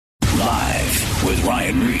with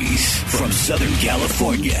Ryan Reese from Southern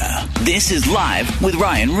California. This is Live with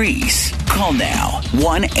Ryan Reese. Call now,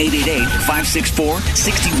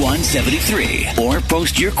 1-888-564-6173. Or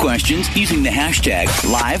post your questions using the hashtag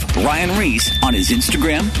Live Ryan Reese on his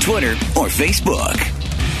Instagram, Twitter, or Facebook.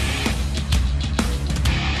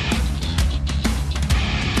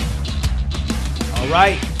 All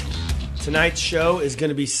right. Tonight's show is going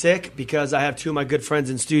to be sick because I have two of my good friends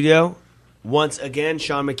in studio. Once again,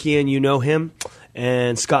 Sean McKeon, you know him,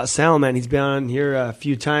 and Scott Salman. He's been on here a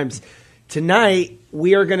few times. Tonight,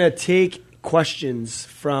 we are going to take questions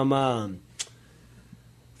from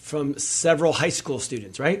several high school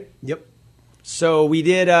students, right? Yep. So we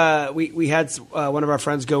did. We had one of our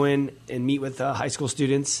friends go in and meet with high school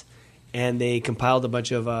students, and they compiled a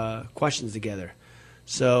bunch of questions together.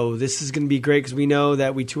 So this is going to be great because we know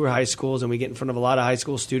that we tour high schools and we get in front of a lot of high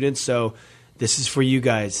school students. So this is for you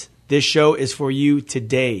guys. This show is for you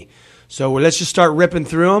today. So let's just start ripping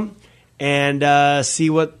through them and see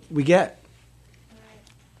what we get.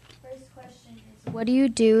 First question is, what do you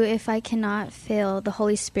do if I cannot feel the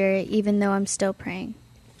Holy Spirit even though I'm still praying?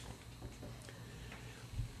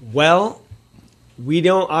 Well, we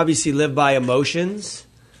don't obviously live by emotions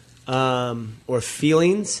or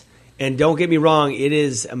feelings. And don't get me wrong, it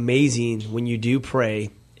is amazing when you do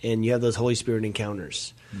pray and you have those Holy Spirit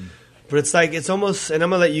encounters. But it's like, it's almost, and I'm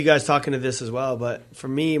going to let you guys talk into this as well, but for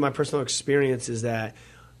me, my personal experience is that,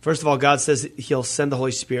 first of all, God says he'll send the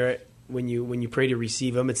Holy Spirit when you pray to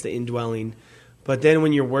receive him. It's the indwelling. But then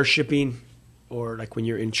when you're worshiping, or like when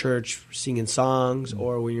you're in church singing songs,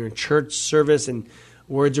 or when you're in church service and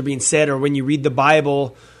words are being said, or when you read the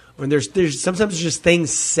Bible, when there's sometimes just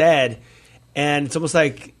things said, and it's almost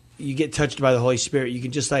like you get touched by the Holy Spirit. You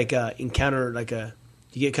can just like encounter like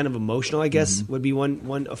you get kind of emotional, I guess, would be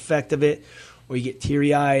one effect of it, or you get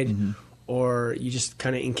teary-eyed, or you just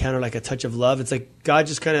kind of encounter like a touch of love. It's like God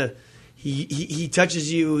just kind of he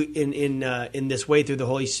touches you in this way through the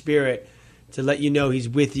Holy Spirit to let you know he's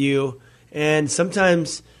with you. And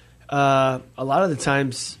sometimes, a lot of the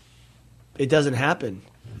times, it doesn't happen.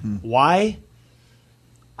 Why?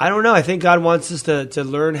 I don't know. I think God wants us to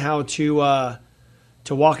learn how to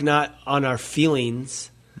walk not on our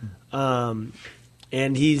feelings.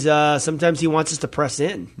 And he's sometimes he wants us to press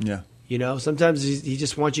in. Yeah. You know, sometimes he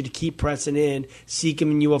just wants you to keep pressing in, seek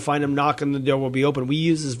him and you will find him, knock and the door will be open. We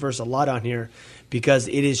use this verse a lot on here because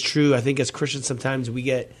it is true. I think as Christians sometimes we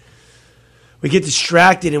get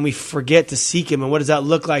distracted and we forget to seek him. And what does that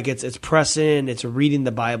look like? It's press in, it's reading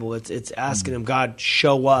the Bible, it's asking him, God,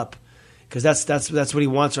 show up. Because that's what he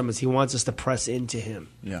wants from us. He wants us to press into him.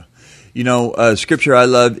 Yeah. You know, scripture I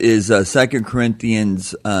love is 2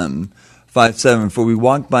 Corinthians 5:7. For we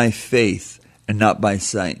walk by faith and not by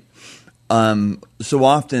sight. So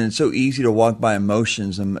often it's so easy to walk by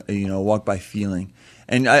emotions and walk by feeling.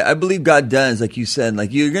 And I believe God does, like you said,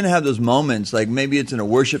 like you're going to have those moments, like maybe it's in a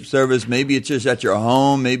worship service, maybe it's just at your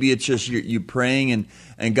home, maybe it's just you praying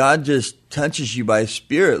and God just touches you by his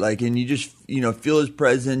Spirit, like, and you just, feel his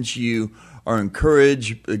presence, you are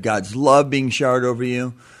encouraged, God's love being showered over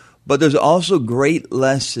you. But there's also great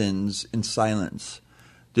lessons in silence.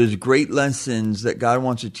 There's great lessons that God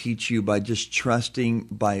wants to teach you by just trusting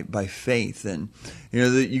by faith. And,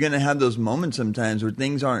 you're going to have those moments sometimes where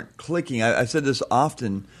things aren't clicking. I've said this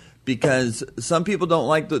often because some people don't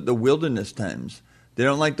like the wilderness times. They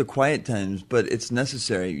don't like the quiet times, but it's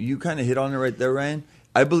necessary. You kind of hit on it right there, Ryan.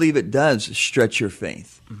 I believe it does stretch your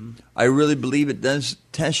faith. I really believe it does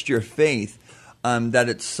test your faith, that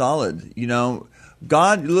it's solid.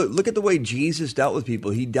 God, look at the way Jesus dealt with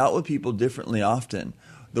people. He dealt with people differently often.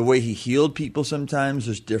 The way he healed people sometimes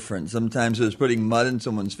was different. Sometimes it was putting mud in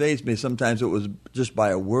someone's face. Maybe sometimes it was just by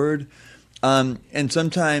a word. And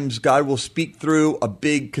sometimes God will speak through a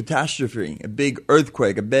big catastrophe, a big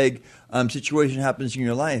earthquake, a big situation happens in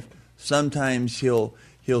your life. Sometimes he'll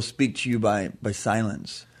speak to you by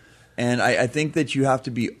silence. And I think that you have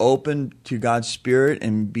to be open to God's Spirit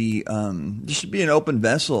and be just be an open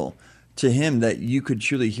vessel to him that you could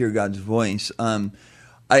truly hear God's voice.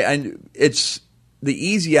 It's the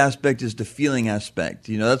easy aspect is the feeling aspect.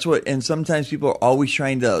 That's what, and sometimes people are always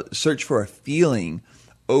trying to search for a feeling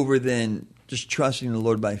over than just trusting the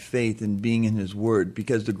Lord by faith and being in his word.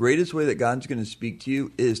 Because the greatest way that God's going to speak to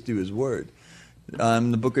you is through his word.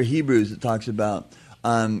 In the book of Hebrews, it talks about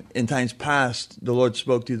in times past, the Lord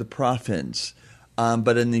spoke through the prophets.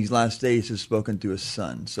 But in these last days, he's spoken through his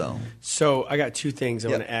son. So I got two things I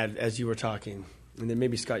want to add as you were talking. And then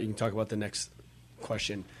maybe, Scott, you can talk about the next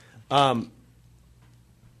question.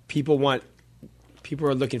 People are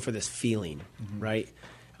looking for this feeling, right?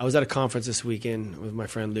 I was at a conference this weekend with my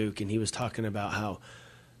friend Luke, and he was talking about how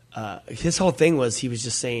his whole thing was he was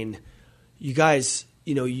just saying, you guys,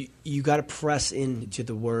 you got to press into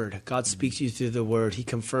the Word. God speaks to you through the Word. He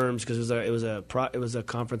confirms, because it was a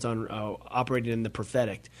conference on operating in the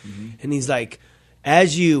prophetic, and he's like,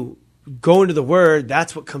 as you go into the Word,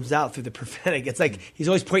 that's what comes out through the prophetic. It's like he's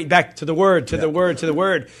always pointing back to the Word, to the Word, to the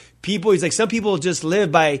Word. He's like, some people just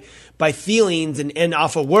live by feelings and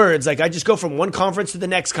off of words. Like, I just go from one conference to the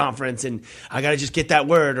next conference, and I got to just get that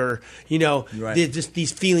word, or just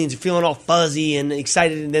these feelings, feeling all fuzzy and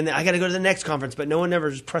excited, and then I got to go to the next conference. But no one ever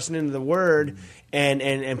is pressing into the Word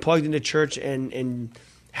and plugged into church and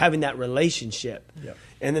having that relationship. Yep.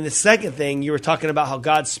 And then the second thing, you were talking about how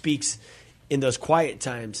God speaks in those quiet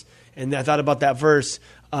times, and I thought about that verse: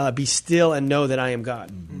 "Be still and know that I am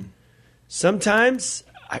God." Mm-hmm. Sometimes.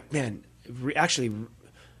 Actually, it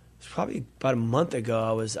was probably about a month ago.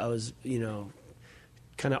 I was,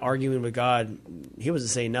 kind of arguing with God. He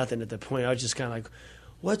wasn't saying nothing at the point. I was just kind of like,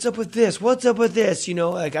 "What's up with this? What's up with this?"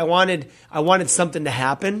 Like I wanted something to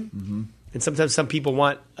happen. And sometimes some people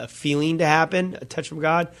want a feeling to happen, a touch from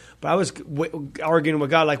God. But I was arguing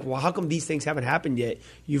with God, like, "Well, how come these things haven't happened yet?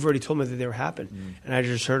 You've already told me that they were happening." And I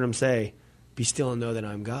just heard him say, "Be still and know that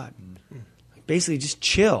I'm God." Like, basically, just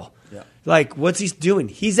chill. Yeah. Like, what's he doing?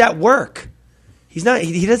 He's at work. He's not.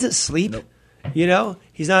 He doesn't sleep. Nope.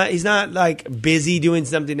 He's not like busy doing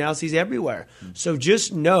something else. He's everywhere. So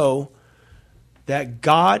just know that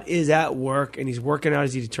God is at work, and He's working out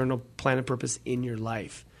His eternal plan and purpose in your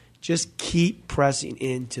life. Just keep pressing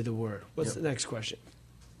into the Word. What's the next question?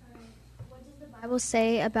 What does the Bible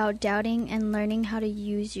say about doubting and learning how to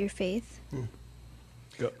use your faith?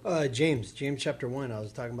 James chapter 1, I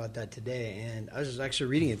was talking about that today, and I was just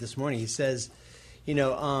actually reading it this morning. He says,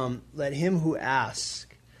 let him who asks,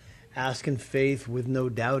 ask in faith with no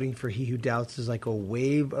doubting, for he who doubts is like a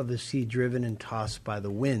wave of the sea driven and tossed by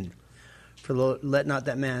the wind. For let not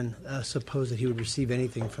that man suppose that he would receive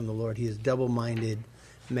anything from the Lord. He is double-minded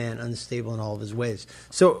man, unstable in all of his ways.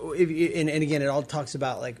 So, and again, it all talks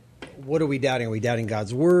about, like, what are we doubting? Are we doubting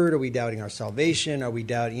God's word? Are we doubting our salvation? Are we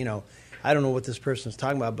doubting, I don't know what this person is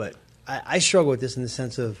talking about, but I struggle with this in the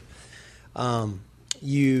sense of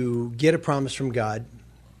you get a promise from God,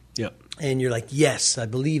 and you're like, yes, I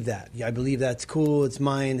believe that. Yeah, I believe that's cool. It's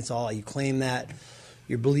mine. It's all. You claim that.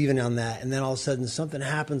 You're believing on that. And then all of a sudden something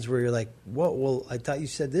happens where you're like, whoa, well, I thought you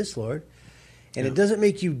said this, Lord. And it doesn't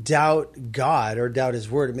make you doubt God or doubt His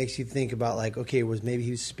word. It makes you think about, like, okay, maybe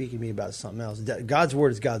He was speaking to me about something else. God's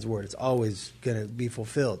word is God's word. It's always going to be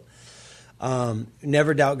fulfilled.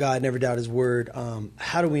 Never doubt God, never doubt His word.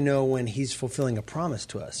 How do we know when He's fulfilling a promise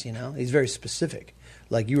to us? He's very specific.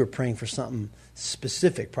 Like, you were praying for something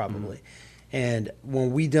specific, probably. And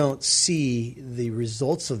when we don't see the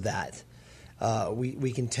results of that,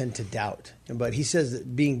 we can tend to doubt. But He says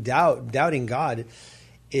that doubting God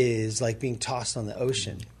is like being tossed on the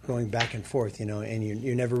ocean, going back and forth, and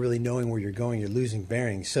you're never really knowing where you're going. You're losing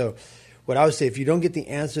bearings. So what I would say, if you don't get the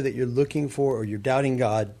answer that you're looking for, or you're doubting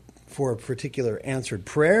God for a particular answered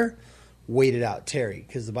prayer, wait it out, tarry.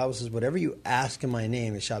 Because the Bible says, whatever you ask in my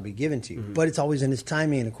name, it shall be given to you. But it's always in His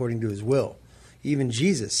timing and according to His will. Even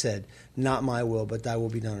Jesus said, not my will, but thy will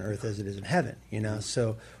be done on earth as it is in heaven.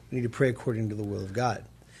 So we need to pray according to the will of God.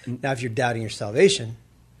 Now, if you're doubting your salvation,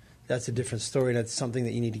 that's a different story. That's something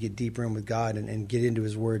that you need to get deeper in with God and get into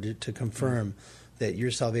His word to confirm that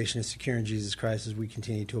your salvation is secure in Jesus Christ as we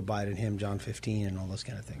continue to abide in Him, John 15 and all those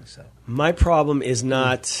kind of things. So my problem is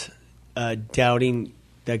not doubting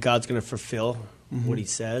that God's going to fulfill what He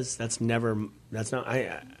says. That's not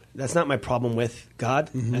my problem with God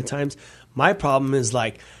at times. My problem is,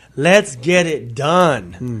 like, let's get it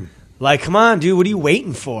done. Like, come on, dude, what are you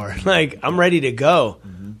waiting for? Like, I'm ready to go.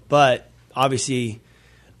 But obviously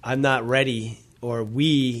I'm not ready, or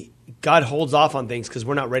God holds off on things because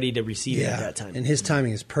we're not ready to receive it at that time. And His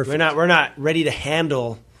timing is perfect. We're not ready to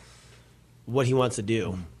handle what He wants to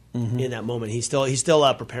do in that moment. He's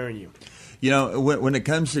still preparing you. When it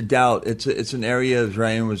comes to doubt, it's an area, as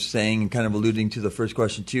Ryan was saying, and kind of alluding to the first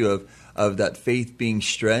question too, of that faith being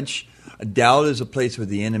stretched. Doubt is a place where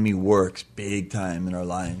the enemy works big time in our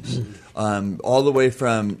lives. All the way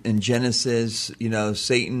from in Genesis,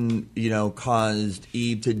 Satan, caused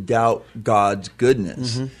Eve to doubt God's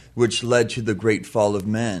goodness, which led to the great fall of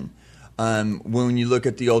man. When you look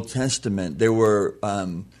at the Old Testament, there were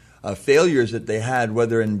failures that they had,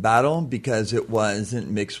 whether in battle, because it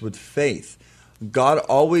wasn't mixed with faith. God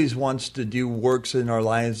always wants to do works in our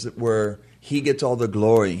lives where He gets all the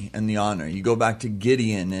glory and the honor. You go back to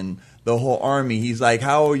Gideon and the whole army. He's like,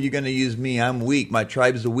 how are you going to use me? I'm weak. My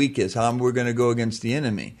tribe's the weakest. How am we going to go against the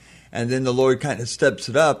enemy? And then the Lord kind of steps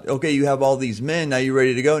it up. Okay, you have all these men. Now you're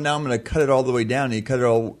ready to go. Now I'm going to cut it all the way down. And he cut it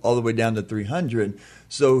all the way down to 300.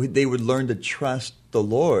 So they would learn to trust the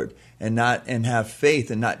Lord and have faith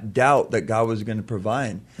and not doubt that God was going to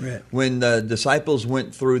provide. Right. When the disciples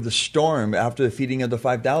went through the storm after the feeding of the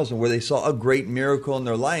 5,000, where they saw a great miracle in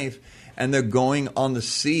their life, and they're going on the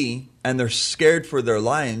sea and they're scared for their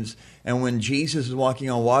lives. And when Jesus is walking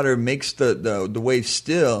on water, makes the waves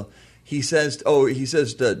still, he says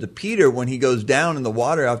to Peter, when he goes down in the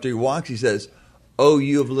water after he walks, he says, "Oh,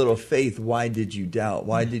 you of little faith, why did you doubt?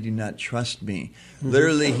 Why did you not trust me?"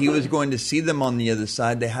 Literally, he was going to see them on the other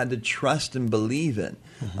side. They had to trust and believe it.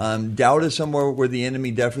 Doubt is somewhere where the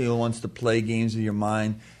enemy definitely wants to play games with your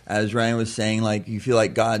mind. As Ryan was saying, like you feel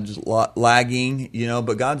like God's lagging,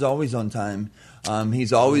 but God's always on time.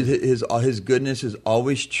 He's always his goodness is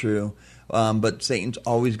always true. But Satan's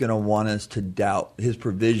always going to want us to doubt his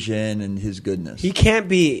provision and his goodness. He can't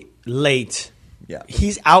be late. Yeah,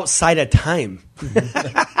 he's outside of time.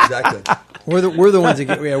 Exactly. We're the ones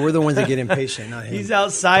that get impatient, not him. He's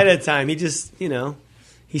outside of time. He just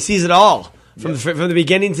he sees it all from the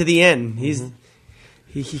beginning to the end.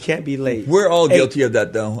 He can't be late. We're all guilty of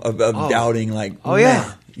that, though, of doubting. Like,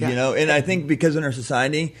 yeah. And I think because in our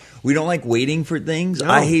society, we don't like waiting for things. No.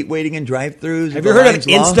 I hate waiting in drive-thrus. Have you heard of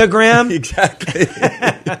Instagram? Exactly.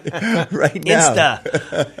 Right now.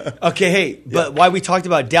 Insta. Okay, hey, but while we talked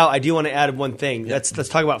about doubt, I do want to add one thing. Yeah. Let's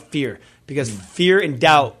talk about fear, because fear and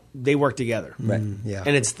doubt, they work together. Right. Yeah.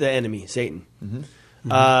 And it's the enemy, Satan.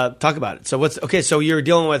 Talk about it. So you're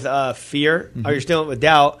dealing with fear, or you're dealing with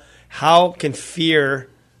doubt. How can fear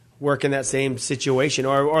work in that same situation,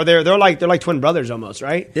 or they're like twin brothers almost,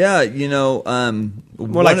 right? Yeah,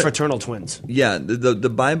 more like fraternal twins. Yeah, the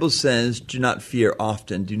Bible says, "Do not fear."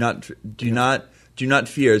 Often, do not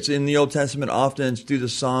fear. It's in the Old Testament. Often, it's through the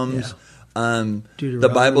Psalms. Yeah.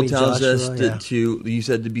 The Bible tells Joshua, us you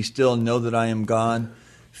said to be still and know that I am God.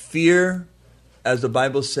 Fear, as the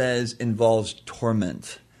Bible says, involves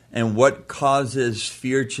torment. And what causes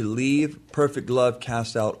fear to leave? Perfect love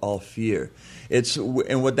casts out all fear.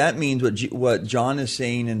 And what that means, what John is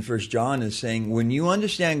saying in 1 John is saying, when you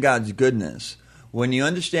understand God's goodness, when you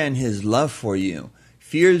understand His love for you,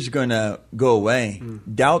 fear is going to go away.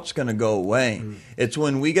 Doubt's going to go away. It's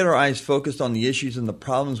when we get our eyes focused on the issues and the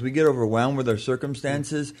problems, we get overwhelmed with our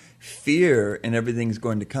circumstances, fear and everything's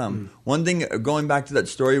going to come. One thing, going back to that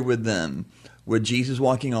story with Jesus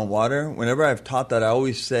walking on water, whenever I've taught that, I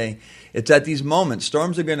always say, it's at these moments,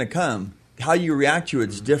 storms are going to come. How you react to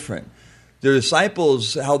it's different. The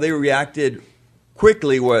disciples, how they reacted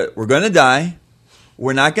quickly, we're going to die.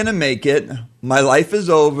 We're not going to make it. My life is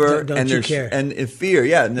over. Don't you care? And fear,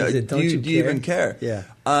 yeah. No, do you even care? Yeah.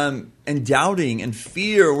 And doubting and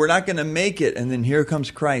fear, we're not going to make it. And then here comes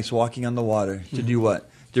Christ walking on the water to do what?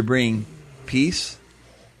 To bring peace,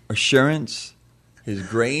 assurance, His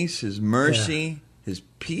grace, His mercy, His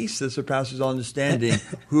peace that surpasses all understanding.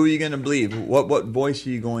 Who are you going to believe? What voice are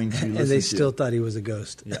you going to listen to? And they still thought he was a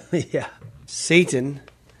ghost. Yeah. Yeah. Satan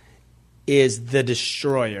is the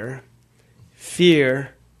destroyer.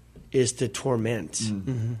 Fear is to torment.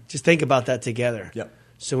 Just think about that together. Yep.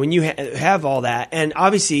 So when you have all that, and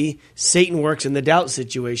obviously Satan works in the doubt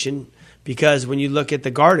situation, because when you look at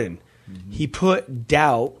the garden, he put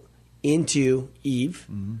doubt into Eve.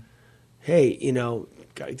 Hey,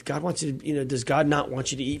 God wants you to, does God not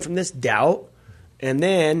want you to eat from this? Doubt. And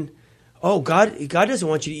then, God doesn't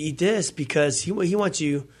want you to eat this because he wants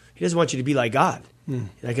you, he doesn't want you to be like God,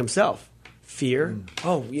 like himself. Fear.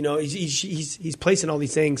 He's placing all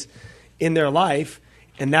these things in their life,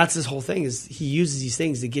 and that's his whole thing, is he uses these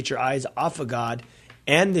things to get your eyes off of God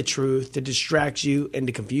and the truth, to distract you and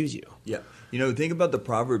to confuse you. Yeah. Think about the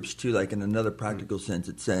Proverbs too, like in another practical sense.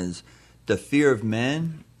 It says, the fear of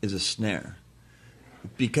man is a snare.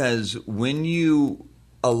 Because when you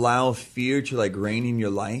allow fear to reign in your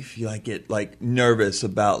life, you get nervous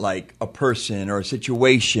about a person or a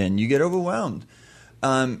situation. You get overwhelmed.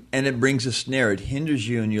 And it brings a snare. It hinders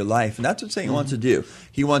you in your life. And that's what Satan wants to do.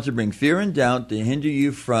 He wants to bring fear and doubt to hinder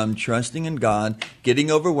you from trusting in God, getting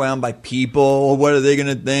overwhelmed by people. What are they going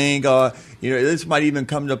to think? This might even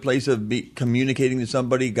come to a place of communicating to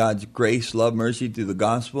somebody God's grace, love, mercy through the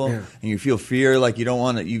gospel. Yeah. And you feel fear,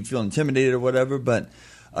 you feel intimidated or whatever. But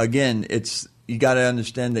again, you got to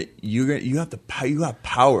understand that you have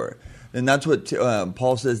power. And that's what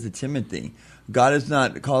Paul says to Timothy. God has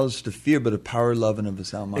not called us to fear, but a power, love, and of a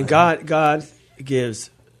sound mind. And God gives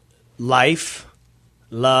life,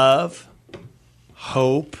 love,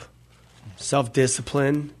 hope,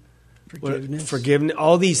 self-discipline, forgiveness,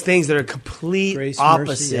 all these things that are complete grace,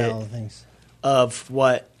 opposite mercy, all things of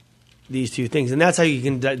what these two things, and that's how you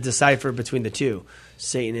can decipher between the two,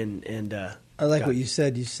 Satan and I like God. what you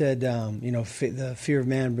said. You said, the fear of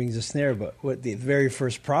man brings a snare, but what the very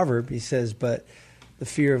first proverb, he says, but the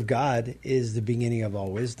fear of God is the beginning of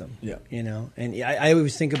all wisdom. Yeah. And I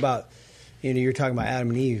always think about, you're talking about Adam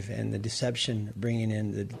and Eve and the deception bringing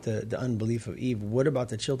in the unbelief of Eve. What about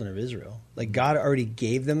the children of Israel? Like, God already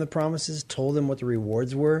gave them the promises, told them what the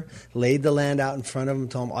rewards were, laid the land out in front of them,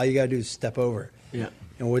 told them all you got to do is step over. Yeah.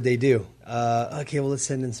 And what'd they do? Okay, well, let's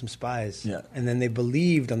send in some spies. Yeah. And then they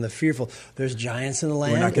believed on the fearful. There's giants in the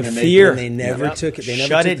land. We're not gonna and make fear. it. And they never took it. They never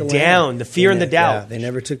Shut took it the down. land. The fear and the doubt. Yeah, they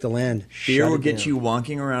never took the land. Fear Shut will it get down. you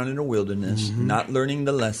walking around in a wilderness, not learning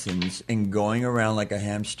the lessons, and going around like a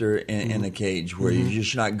hamster in a cage where you're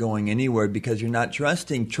just not going anywhere because you're not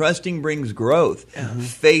trusting. Trusting brings growth.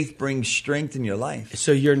 Faith brings strength in your life.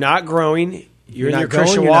 So you're not growing. You're in not your going,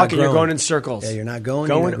 Christian you're not walk, and you're growing. going in circles. Yeah, you're not going,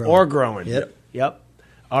 you're not growing. or growing. Yep.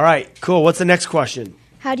 All right, cool. What's the next question?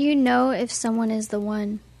 How do you know if someone is the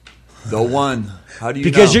one? The one. How do you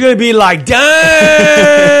Because know? you're going to be like,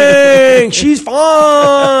 dang, she's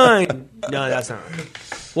fine. No, that's not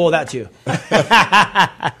right. Well, that too.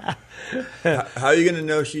 How are you going to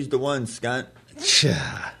know she's the one, Scott?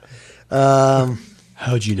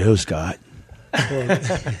 How'd you know, Scott?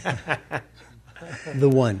 The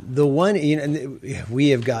one, and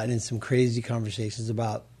we have gotten in some crazy conversations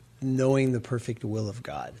about knowing the perfect will of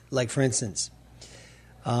God. Like, for instance,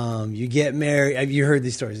 you get married. Have you heard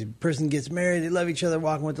these stories? A person gets married, they love each other,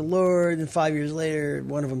 walking with the Lord, and 5 years later,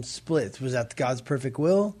 one of them splits. Was that God's perfect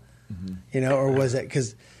will? Or was that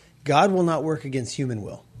because God will not work against human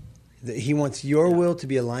will? He wants your will to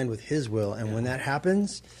be aligned with His will, and when that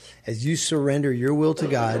happens, as you surrender your will to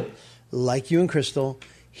God, like you and Crystal,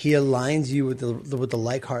 He aligns you with the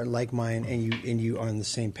like heart, like mind, and you are on the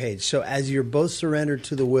same page. So as you're both surrendered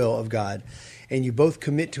to the will of God, and you both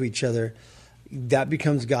commit to each other, that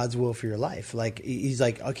becomes God's will for your life. Like, He's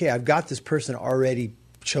like, okay, I've got this person already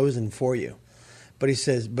chosen for you, but He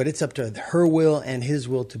says, but it's up to her will and His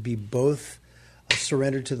will to be both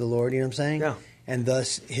surrendered to the Lord. You know what I'm saying? Yeah. And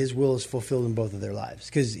thus His will is fulfilled in both of their lives,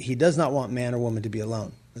 because He does not want man or woman to be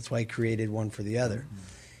alone. That's why He created one for the other.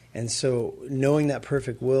 And so knowing that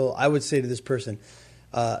perfect will, I would say to this person,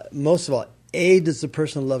 most of all, A, does the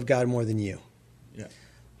person love God more than you? Yeah.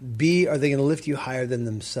 B, are they going to lift you higher than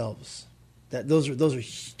themselves? Those are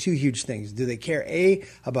two huge things. Do they care, A,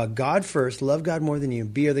 about God first, love God more than you?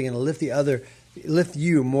 B, are they going to lift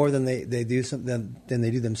you more than they do than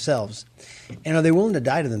they do themselves? And are they willing to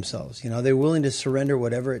die to themselves? Are they willing to surrender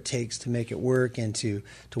whatever it takes to make it work and to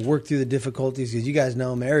work through the difficulties? Because you guys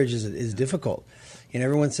know marriage is difficult. And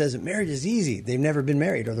everyone says that marriage is easy. They've never been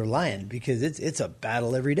married, or they're lying, because it's a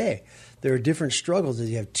battle every day. There are different struggles as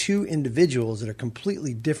you have two individuals that are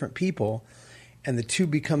completely different people, and the two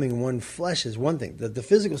becoming one flesh is one thing. The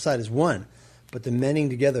physical side is one, but the mending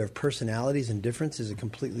together of personalities and difference is a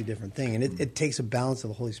completely different thing. And it takes a balance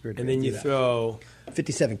of the Holy Spirit to And then do you that. throw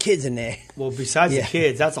 57 kids in there. Well, besides Yeah. the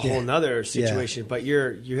kids, that's a Yeah. whole nother situation. But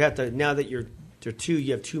you have to, now that you're two,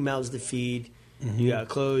 you have two mouths to feed. You got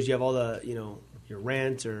clothes. You have all the your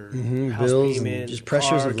rent or house bills and payment, just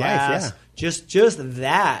pressures car, of life, gas. yeah. Just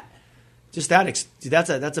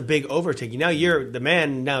that. That's a big overtaking. Now the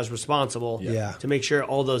man now is responsible Yeah. to make sure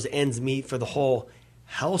all those ends meet for the whole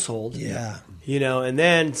household. Yeah. And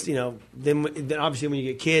then then obviously when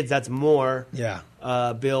you get kids, that's more Yeah.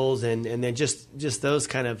 bills and then just those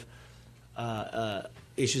kind of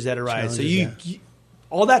issues that arise. So Challenges, you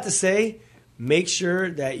all that to say, make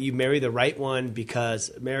sure that you marry the right one,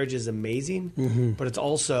 because marriage is amazing, but it's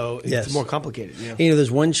also Yes. it's more complicated.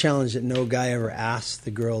 There's one challenge that no guy ever asks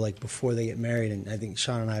the girl, like, before they get married, and I think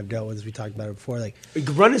Sean and I have dealt with this. We talked about it before. Like,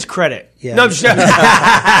 Run his credit. Yeah. No, I'm just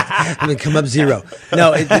I'm going to come up zero.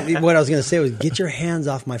 No, what I was going to say was, get your hands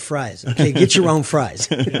off my fries. Okay, get your own fries.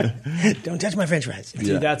 Don't touch my French fries.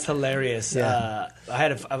 Dude, that's hilarious. Yeah. I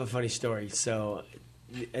have a funny story. So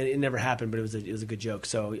it never happened, but it was a good joke.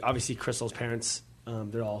 So obviously, Crystal's parents,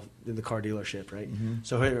 they're all in the car dealership, right?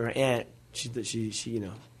 So her aunt, she's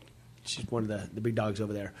one of the big dogs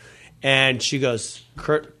over there, and she goes,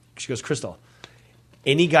 Crystal,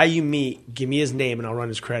 any guy you meet, give me his name and I'll run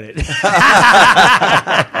his credit.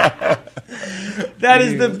 That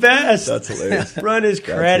is the best. That's hilarious. Run his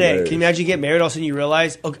credit. hilarious. Can you imagine you get married, all of a sudden you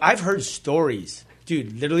realize, I've heard stories.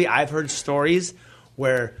 Dude, literally I've heard stories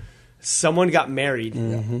where someone got married.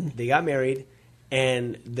 They got married,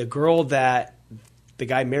 and the girl that the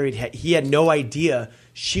guy married, he had no idea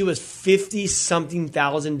she was $50-something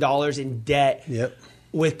thousand in debt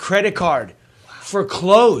with credit card for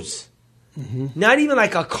clothes. Not even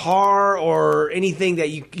like a car or anything that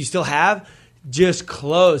you still have. Just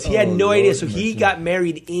close. He had no Lord idea, so mercy. he got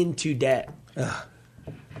married into debt.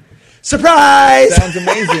 Surprise! Sounds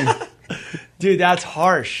amazing. Dude, that's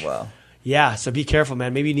harsh. Wow. Yeah, so be careful,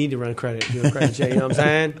 man. Maybe you need to run credit, do a credit check. You know what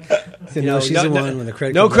I'm saying? No, she's the one when the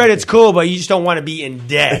credit. No comes credit's back. cool, but you just don't want to be in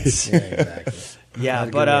debt. Yeah, exactly. Yeah, Not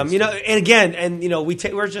a but good way to and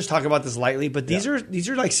again, we're just talking about this lightly, but these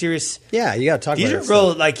are like serious. Yeah, you got to talk These about are it.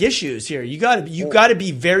 real like issues here. You got to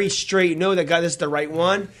be very straight. Know that God, this is the right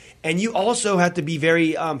one, and you also have to be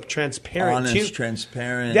very transparent, Honest, too.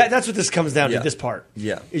 transparent. That's what this comes down Yeah. to. This part,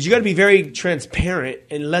 Yeah. is you got to be very transparent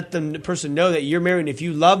and let the person know that you're married. And if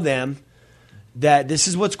you love them, that this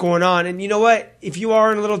is what's going on. And you know what? If you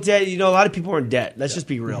are in a little debt, a lot of people are in debt. Let's just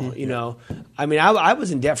be real. You know, I mean, I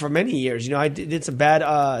was in debt for many years. I did some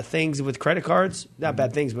bad things with credit cards. Not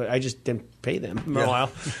bad things, but I just didn't pay them for a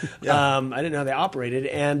while. I didn't know how they operated.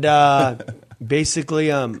 And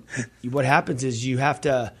basically, what happens is you have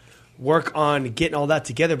to work on getting all that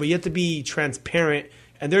together, but you have to be transparent.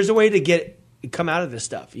 And there's a way to come out of this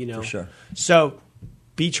stuff, For sure. So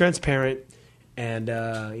be transparent, and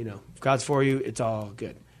if God's for you, it's all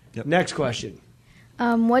good. Yep. Next question.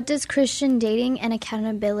 What does Christian dating and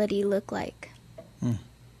accountability look like?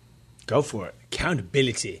 Go for it.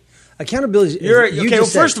 Accountability. Accountability.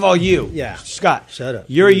 First of all, you. Yeah. Scott. Shut up.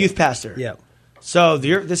 You're a youth pastor. Yeah. So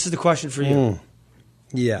this is the question for you.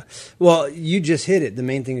 Yeah. Well, you just hit it. The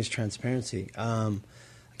main thing is transparency.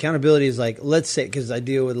 Accountability is like, let's say, because I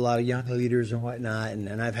deal with a lot of young leaders and whatnot,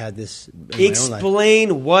 and I've had this in my own life.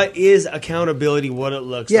 Explain what is accountability, what it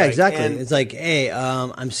looks Yeah, like. exactly. And It's like, hey,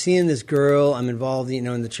 I'm seeing this girl. I'm involved,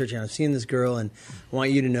 in the church, and I'm seeing this girl, and I want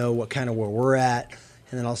you to know where we're at.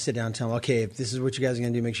 And then I'll sit down and tell them, okay, if this is what you guys are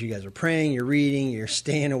going to do, make sure you guys are praying, you're reading, you're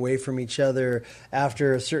staying away from each other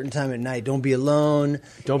after a certain time at night. Don't be alone.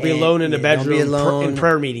 Don't be alone in the bedroom Don't be alone in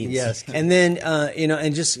prayer meetings. Yes. And then,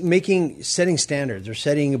 and just setting standards or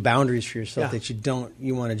setting boundaries for yourself that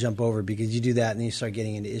you want to jump over, because you do that and then you start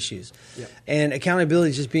getting into issues. Yeah. And accountability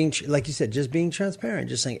is just being, like you said, just being transparent,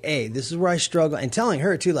 just saying, hey, this is where I struggle. And telling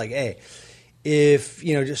her too, like, hey, if,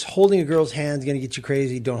 just holding a girl's hand is going to get you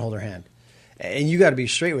crazy, don't hold her hand. And you got to be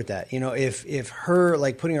straight with that. If her,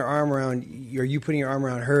 like, putting her arm around, or you putting your arm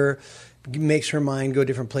around her makes her mind go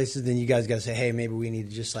different places, then you guys got to say, hey, maybe we need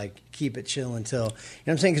to just, like, keep it chill until, you know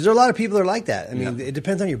what I'm saying? Because there are a lot of people that are like that. I mean, it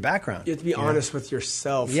depends on your background. You have to be honest with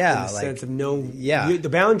yourself. Yeah, in the like, sense of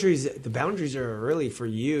the boundaries are really for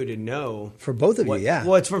you to know. For both of you, yeah.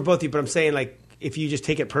 Well, it's for both of you, but I'm saying, like, if you just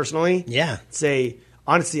take it personally, say,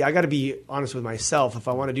 honestly, I got to be honest with myself if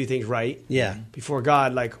I want to do things right. Yeah. Before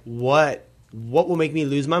God, like, what will make me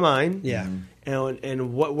lose my mind? Yeah.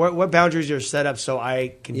 And what boundaries are set up so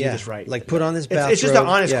I can do this right? Like, put on this bathrobe. It's just an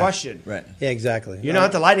honest question. Right. Yeah, exactly. You don't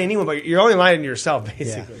have to lie to anyone, but you're only lying to yourself,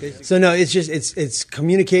 basically. Yeah. So, no, it's just it's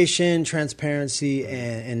communication, transparency,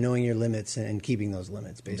 and knowing your limits and keeping those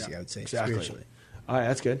limits, basically, I would say, spiritually. All right,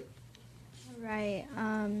 that's good. Right.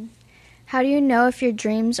 How do you know if your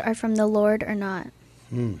dreams are from the Lord or not?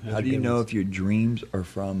 How do you know if your dreams are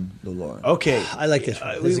from the Lord? Okay, I like this.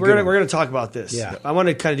 We're gonna talk about this. Yeah. I want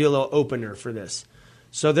to kind of do a little opener for this.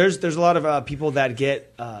 So there's a lot of people that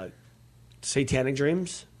get satanic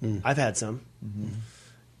dreams. I've had some,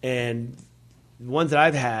 and the ones that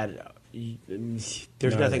I've had,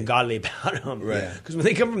 there's nothing godly about them. Right. Because when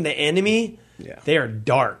they come from the enemy, they are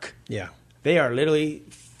dark. Yeah. They are literally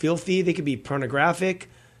filthy. They could be pornographic.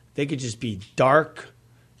 They could just be dark,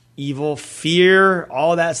 evil, fear,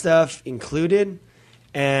 all that stuff included.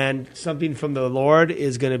 And something from the Lord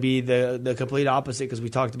is going to be the complete opposite, because we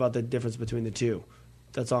talked about the difference between the two.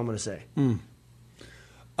 That's all I'm going to say.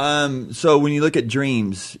 So when you look at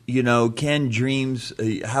dreams, can dreams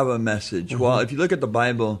have a message? Well, if you look at the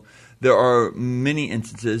Bible, there are many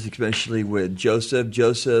instances, especially with Joseph.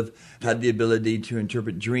 Joseph had the ability to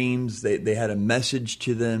interpret dreams. They had a message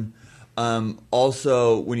to them.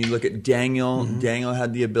 Also, when you look at Daniel, Daniel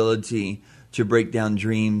had the ability to break down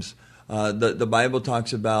dreams. The Bible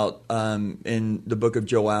talks about in the book of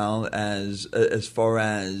Joel as far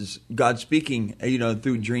as God speaking,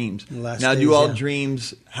 through dreams. Now, do all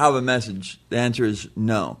dreams have a message? The answer is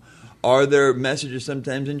no. Are there messages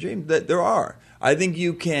sometimes in dreams? That there are. I think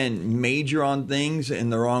you can major on things in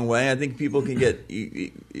the wrong way. I think people can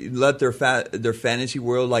let their fantasy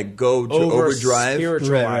world go to overdrive,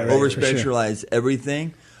 spiritualize. over spiritualize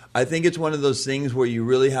everything. I think it's one of those things where you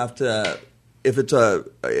really have to if it's a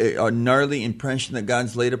gnarly impression that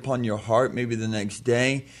God's laid upon your heart, maybe the next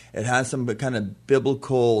day, it has some kind of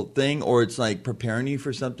biblical thing, or it's like preparing you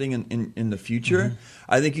for something in the future. Mm-hmm.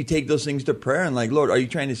 I think you take those things to prayer and like, Lord, are you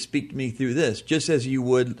trying to speak to me through this? Just as you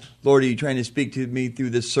would, Lord, are you trying to speak to me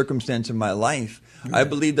through this circumstance in my life? Mm-hmm. I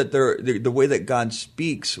believe that the way that God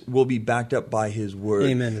speaks will be backed up by His Word.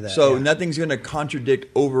 Amen to that. So nothing's going to contradict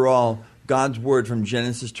overall God's Word from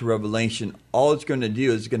Genesis to Revelation. All it's going to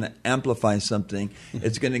do is going to amplify something. Mm-hmm.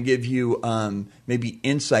 It's going to give you maybe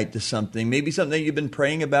insight to something, maybe something that you've been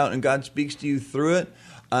praying about and God speaks to you through it.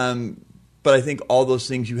 But I think all those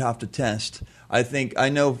things you have to test. I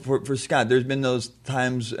know for Scott, there's been those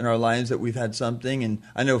times in our lives that we've had something, and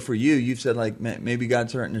I know for you, you've said like, maybe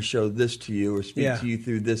God's starting to show this to you or speak to you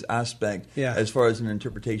through this aspect as far as an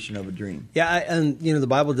interpretation of a dream. Yeah, and the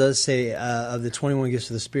Bible does say of the 21 gifts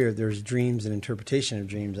of the Spirit, there's dreams and interpretation of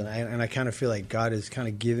dreams, and I kind of feel like God has kind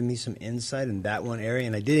of given me some insight in that one area,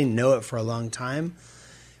 and I didn't know it for a long time.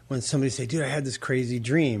 When somebody say, dude, I had this crazy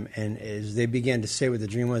dream, and as they began to say what the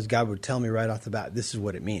dream was, God would tell me right off the bat, this is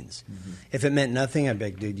what it means. Mm-hmm. If it meant nothing, I'd be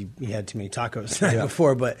like, dude, you had too many tacos the night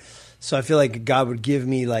before. But so I feel like God would give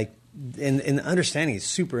me like, and the understanding is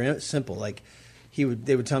super simple. Like they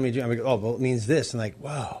would tell me a dream, I'm like, oh, well, it means this. And like,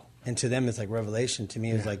 wow. And to them, it's like revelation. To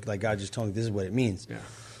me, it's like God just told me this is what it means. Yeah.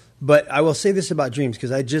 But I will say this about dreams,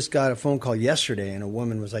 because I just got a phone call yesterday, and a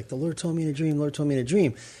woman was like, the Lord told me in a dream, Lord told me in a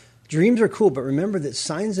dream. Dreams are cool, but remember that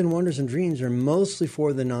signs and wonders and dreams are mostly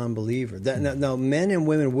for the non-believer. Now, men and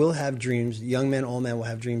women will have dreams. Young men, old men will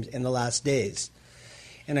have dreams in the last days.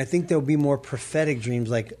 And I think there'll be more prophetic dreams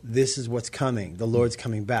like, this is what's coming. The Lord's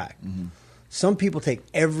coming back. Mm-hmm. Some people take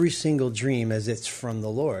every single dream as it's from the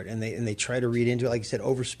Lord, and they try to read into it, like you said,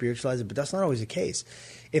 over-spiritualize it, but that's not always the case.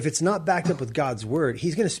 If it's not backed up with God's Word,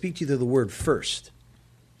 He's going to speak to you through the Word first.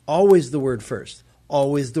 Always the Word first.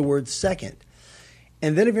 Always the Word second.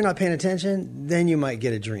 And then if you're not paying attention, then you might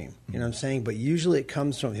get a dream. You know what I'm saying? But usually it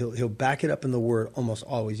comes from, he'll back it up in the Word almost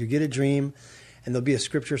always. You get a dream, and there'll be a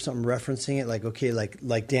scripture or something referencing it, like, okay,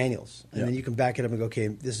 like Daniel's. And then you can back it up and go, okay,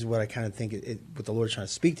 this is what I kind of think what the Lord's trying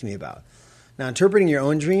to speak to me about. Now, interpreting your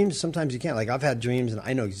own dreams, sometimes you can't. Like, I've had dreams, and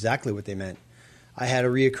I know exactly what they meant. I had a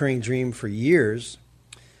reoccurring dream for years,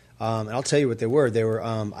 and I'll tell you what they were. They were,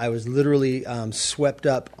 I was literally swept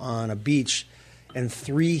up on a beach, and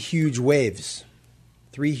three huge waves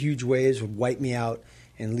would wipe me out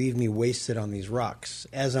and leave me wasted on these rocks.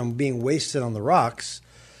 As I'm being wasted on the rocks,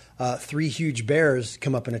 three huge bears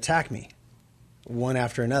come up and attack me, one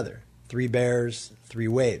after another. 3 bears, 3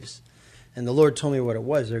 waves. And the Lord told me what it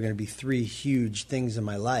was. There were going to be 3 huge things in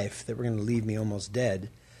my life that were going to leave me almost dead.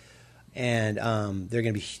 And there are going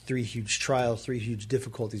to be 3 huge trials, 3 huge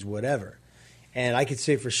difficulties, whatever. And I could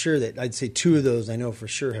say for sure that I'd say 2 of those I know for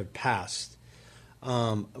sure have passed.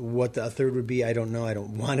 What the third would be, I don't know. I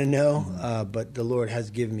don't want to know. But the Lord has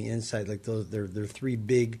given me insight. Like those, they're 3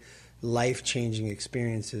 big, life-changing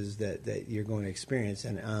experiences that you're going to experience.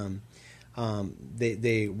 And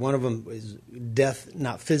they one of them is death,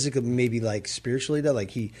 not physically, maybe like spiritually. Death,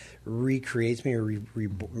 like He recreates me or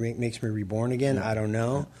makes me reborn again. I don't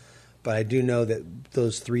know. But I do know that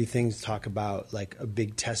those 3 things talk about like a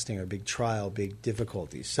big testing or a big trial, big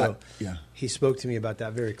difficulties. So He spoke to me about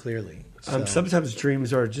that very clearly. So. Sometimes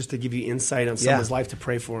dreams are just to give you insight on someone's life to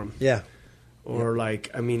pray for them. Yeah. Or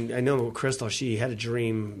like, I mean, I know Crystal, she had a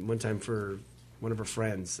dream one time for one of her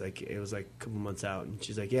friends. Like it was like a couple months out. And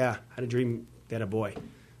she's like, yeah, I had a dream they had a boy.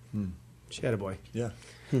 She had a boy. Yeah.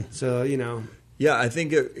 So, you know. Yeah, I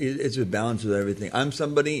think it's a balance with everything. I'm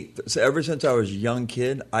somebody, so ever since I was a young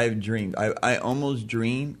kid, I've dreamed. I almost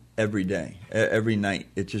dream every day, every night.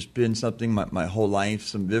 It's just been something my whole life,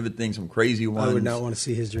 some vivid things, some crazy ones. I would not want to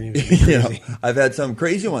see his dreams. You know, I've had some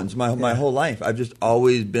crazy ones my whole life. I've just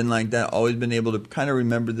always been like that, always been able to kind of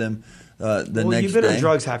remember them the next day. You've been on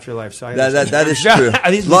drugs half your life, so that is true.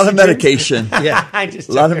 A lot of medication. A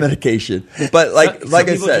lot of medication. But like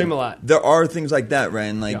I said, there are things like that,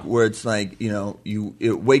 Ryan, where it's like, you know,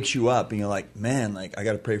 it wakes you up and you're like, man, like I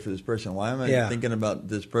got to pray for this person. Why am I thinking about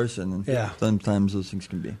this person? And sometimes those things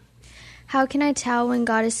can be. How can I tell when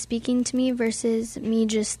God is speaking to me versus me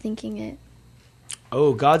just thinking it?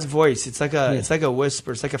 Oh, God's voice. It's like a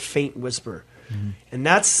whisper. It's like a faint whisper. Mm-hmm. And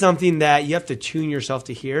that's something that you have to tune yourself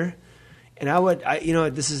to hear. And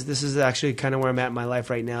this is actually kind of where I'm at in my life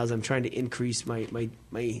right now, is I'm trying to increase my tuning.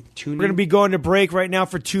 We're going to be going to break right now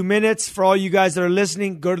for 2 minutes. For all you guys that are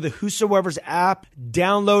listening, go to the Whosoever's app,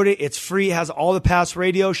 download it. It's free. It has all the past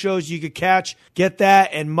radio shows you could catch. Get that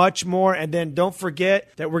and much more. And then don't forget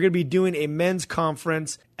that we're going to be doing a men's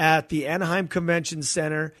conference at the Anaheim Convention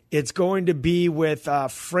Center. It's going to be with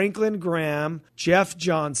Franklin Graham, Jeff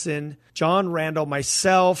Johnson, John Randall,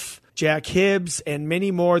 myself, Jack Hibbs, and many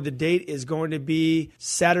more. The date is going to be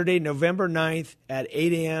Saturday, November 9th at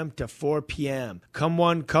 8 a.m. to 4 p.m. Come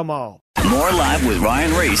one, come all. More Live with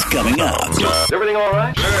Ryan Reese coming up. Is everything all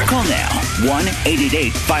right? Call now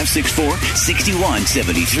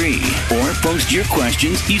 1-888-564-6173 or post your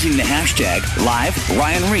questions using the hashtag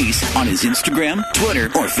 #LiveRyanReese on his Instagram, Twitter,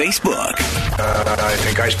 or Facebook. I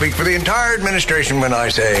think I speak for the entire administration when I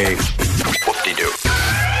say whoop-de-doo.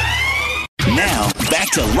 Now,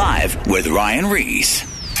 back to Live with Ryan Reese.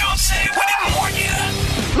 Don't say we didn't warn you.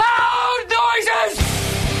 Loud noises!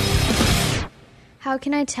 How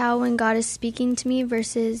can I tell when God is speaking to me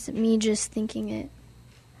versus me just thinking it?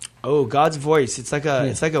 Oh, God's voice. It's like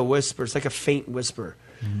a whisper. It's like a faint whisper.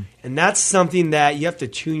 Mm-hmm. And that's something that you have to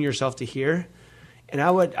tune yourself to hear. And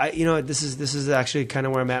this is actually kind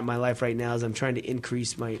of where I'm at in my life right now, is I'm trying to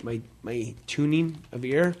increase my tuning of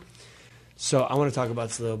ear. So I want to talk about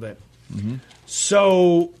this a little bit. Mm-hmm.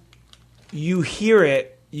 So you hear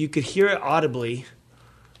it, you could hear it audibly,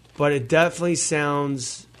 but it definitely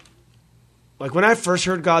sounds like when I first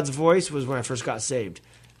heard God's voice was when I first got saved.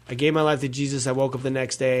 I gave my life to Jesus. I woke up the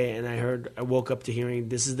next day and I woke up to hearing,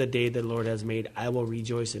 "This is the day the Lord has made. I will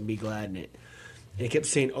rejoice and be glad in it." And it kept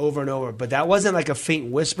saying over and over, but that wasn't like a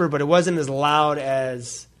faint whisper, but it wasn't as loud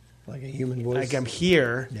as like a human voice. Like I'm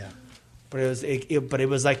here. Yeah. But it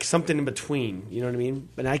was like something in between, you know what I mean?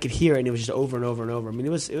 But I could hear it, and it was just over and over and over. I mean, it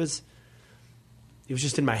was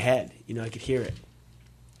just in my head, you know. I could hear it,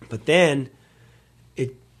 but then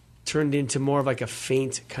it turned into more of like a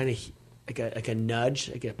faint kind of like a nudge,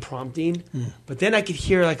 like a prompting. But then I could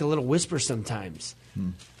hear like a little whisper sometimes.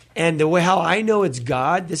 And the way how I know it's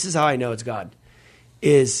God, this is how I know it's God,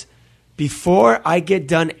 is before I get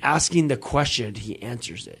done asking the question, He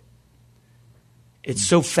answers it. It's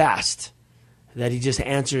so fast that He just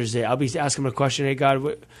answers it. I'll be asking Him a question. Hey, God,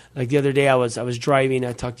 like the other day I was driving.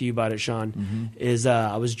 I talked to you about it, Sean. Mm-hmm.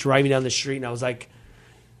 I was driving down the street and I was like,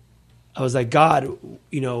 God,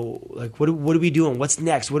 you know, like what are we doing? What's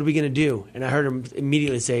next? What are we going to do? And I heard Him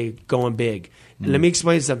immediately say, "Going big." Mm-hmm. And let me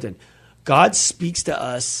explain something. God speaks to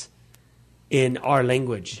us in our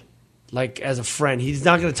language, like as a friend. He's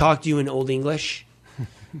not going to talk to you in Old English.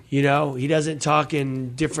 You know, He doesn't talk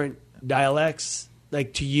in different dialects.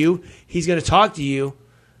 Like to you, He's going to talk to you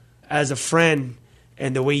as a friend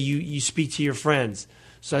and the way you speak to your friends.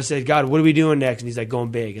 So I said, "God, what are we doing next?" And He's like,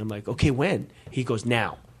 "Going big." I'm like, "Okay, when?" He goes,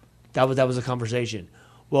 "Now." That was a conversation.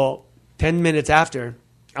 Well, 10 minutes after,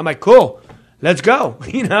 I'm like, "Cool, let's go."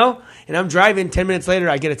 You know? And I'm driving. 10 minutes later,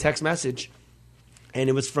 I get a text message. And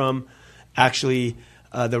it was from actually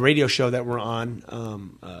the radio show that we're on,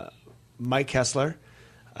 Mike Kessler.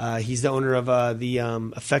 He's the owner of the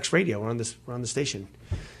FX Radio. We're on the station.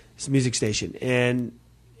 It's a music station. And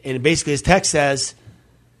basically his text says,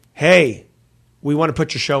 "Hey, we want to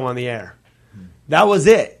put your show on the air." That was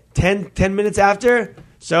it. 10 minutes after.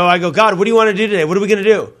 So I go, "God, what do you want to do today? What are we going to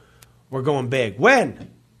do?" "We're going big."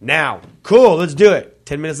 "When?" "Now." "Cool, let's do it."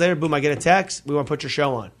 10 minutes later, boom, I get a text. "We want to put your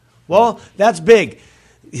show on." Well, that's big.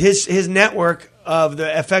 His network of the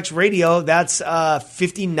FX Radio, that's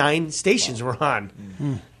 59 stations we're on.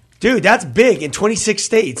 Mm-hmm. Dude, that's big in 26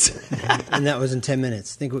 states. And that was in 10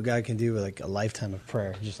 minutes. Think what God can do with like a lifetime of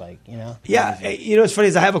prayer. Just like, you know? Yeah. Amazing. You know what's funny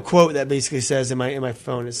is I have a quote that basically says in my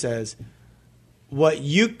phone, it says, what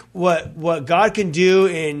God can do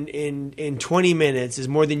in 20 minutes is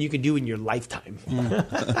more than you can do in your lifetime.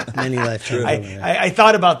 Many lifetimes. I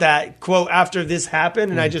thought about that quote after this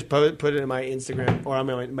happened, and I just put it in my Instagram or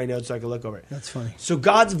on my notes so I could look over it. That's funny. So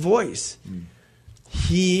God's voice,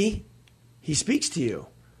 He speaks to you.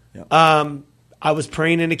 Yep. I was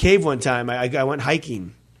praying in a cave one time. I went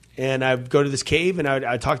hiking, and I'd go to this cave, and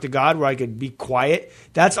I'd talk to God where I could be quiet.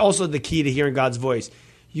 That's also the key to hearing God's voice.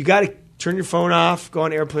 You got to turn your phone off, go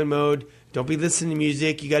on airplane mode. Don't be listening to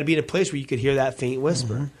music. You got to be in a place where you could hear that faint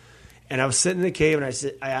whisper. Mm-hmm. And I was sitting in the cave,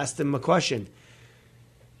 and I asked him a question.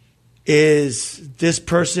 "Is this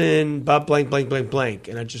person blank, blank, blank, blank?"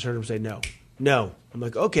 And I just heard him say, "No." "No." I'm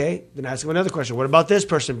like, okay. Then I asked him another question. "What about this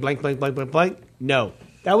person? Blank, blank, blank, blank, blank?" "No."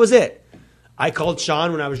 That was it. I called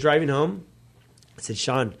Sean when I was driving home. I said,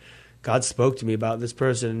 "Sean, God spoke to me about this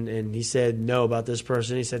person, and He said no about this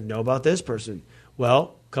person. He said no about this person."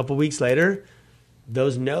 Well, a couple weeks later,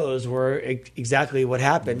 those no's were exactly what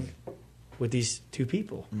happened with these two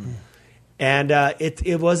people. Mm. And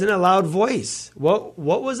it wasn't a loud voice. What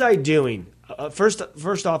was I doing? First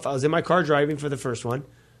off, I was in my car driving for the first one.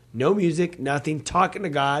 No music, nothing, talking to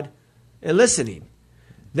God and listening.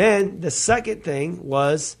 Then the second thing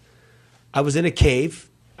was I was in a cave.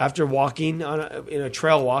 after walking in a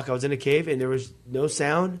trail walk, I was in a cave and there was no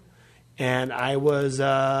sound, and I had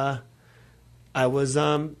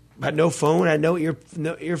no phone, I had no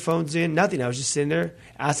earphones in, nothing. I was just sitting there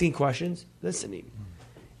asking questions, listening,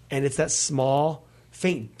 and it's that small,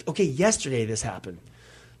 faint. Okay, yesterday this happened,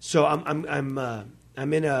 so I'm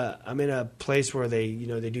in a place where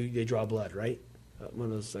they draw blood, right? One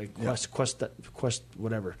of those like quest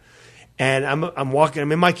whatever, and I'm walking.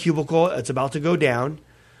 I'm in my cubicle. It's about to go down.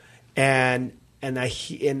 And I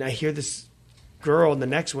hear this girl and the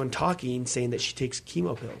next one talking, saying that she takes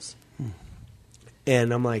chemo pills.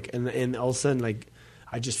 And I'm like, and all of a sudden, like,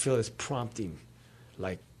 I just feel this prompting,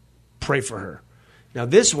 like, pray for her. Now,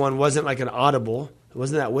 this one wasn't like an audible. It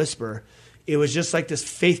wasn't that whisper. It was just like this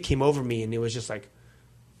faith came over me, and it was just like,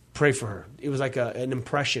 pray for her. It was like an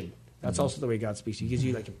impression. That's also the way God speaks. He gives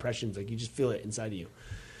you like impressions, like you just feel it inside of you.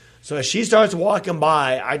 So as she starts walking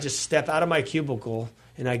by, I just step out of my cubicle.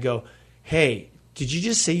 And I go, hey, did you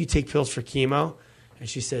just say you take pills for chemo? And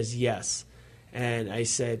she says, yes. And I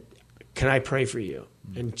said, can I pray for you?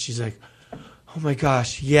 And she's like, oh my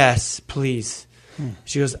gosh, yes, please.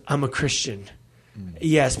 She goes, I'm a Christian.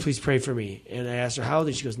 Yes, please pray for me. And I asked her, how old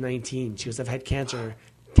is she? She goes, 19. She goes, I've had cancer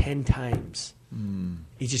 10 times.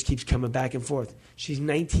 It just keeps coming back and forth. She's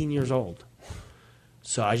 19 years old.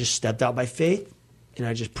 So I just stepped out by faith, and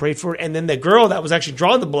I just prayed for her. And then the girl that was actually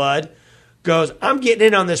drawing the blood goes, I'm getting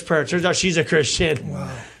in on this prayer. Turns out she's a Christian.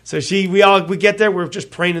 Wow. So we get there. We're just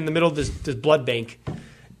praying in the middle of this blood bank,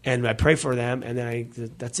 and I pray for them, and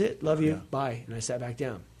then that's it. Love you. Bye. And I sat back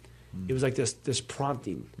down. It was like this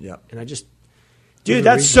prompting. Yeah. And I just, dude,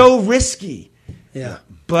 that's so risky. Yeah.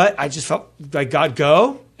 But I just felt like God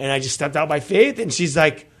go, and I just stepped out by faith, and she's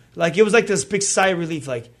like it was like this big sigh of relief,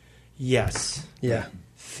 like, yes. Yeah.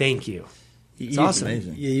 Thank you. It's awesome.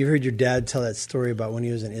 Amazing. Yeah, you heard your dad tell that story about when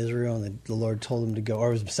he was in Israel and the Lord told him to go,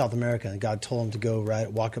 or it was South America, and God told him to go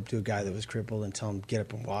walk up to a guy that was crippled and tell him get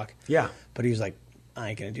up and walk. Yeah. But he was like, I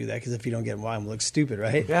ain't gonna do that because if you don't get him, I'm gonna look stupid,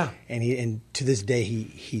 right? Yeah. And to this day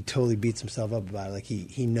he totally beats himself up about it. Like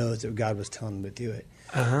he knows that God was telling him to do it.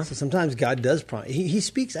 So sometimes God does prompt. He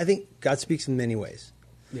speaks. I think God speaks in many ways.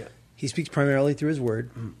 Yeah. He speaks primarily through His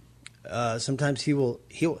Word. Sometimes He will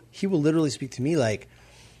literally speak to me like,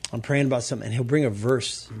 I'm praying about something, and He'll bring a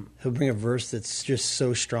verse. He'll bring a verse that's just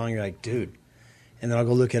so strong. You're like, dude. And then I'll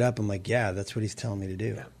go look it up. I'm like, yeah, that's what He's telling me to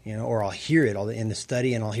do. Yeah. You know, or I'll hear it in the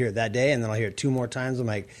study, and I'll hear it that day, and then I'll hear it 2 more times. I'm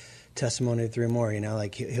like, testimony 3 more. You know,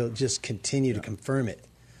 like He'll just continue to confirm it,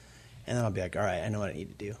 and then I'll be like, all right, I know what I need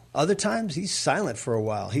to do. Other times He's silent for a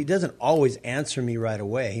while. He doesn't always answer me right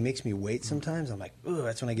away. He makes me wait sometimes. I'm like, ooh,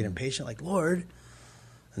 that's when I get impatient. Like, Lord.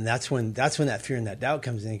 And that's when that fear and that doubt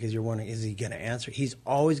comes in because you're wondering, is He going to answer? He's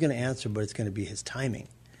always going to answer, but it's going to be His timing.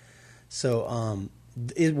 So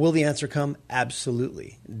will the answer come?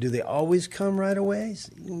 Absolutely. Do they always come right away?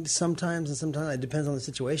 Sometimes, and sometimes it depends on the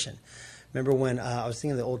situation. Remember when I was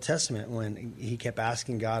thinking of the Old Testament when He kept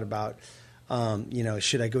asking God about,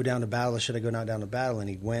 should I go down to battle or should I go not down to battle? And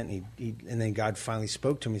He went, and then God finally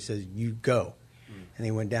spoke to him. He says, you go. And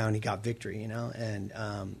he went down and he got victory, you know. And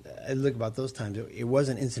I look about those times. It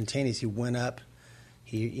wasn't instantaneous. He went up,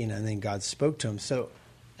 and then God spoke to him. So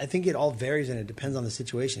I think it all varies and it depends on the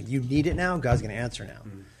situation. If you need it now, God's going to answer now.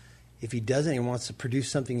 If He doesn't, He wants to produce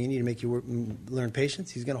something you need to make you learn patience,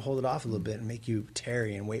 He's going to hold it off a little bit and make you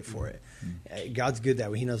tarry and wait for it. God's good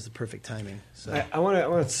that way. He knows the perfect timing. So I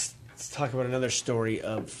want to talk about another story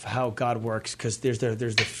of how God works because there's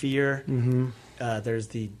the fear. There's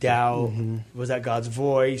the doubt. Was that God's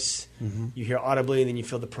voice? You hear audibly, and then you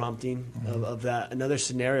feel the prompting of that. Another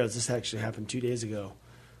scenario, this actually happened 2 days ago.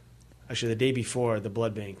 Actually, the day before the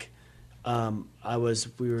blood bank. I was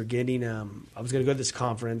going to go to this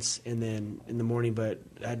conference, and then in the morning, but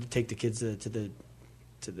I had to take the kids to the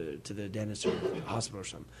dentist or the hospital or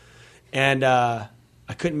something. And I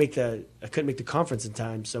couldn't make the conference in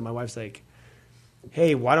time. So my wife's like,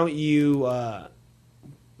 "Hey, why don't you?"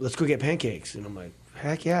 Let's go get pancakes. And I'm like,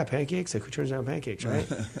 heck yeah, pancakes? Like, who turns down pancakes, right?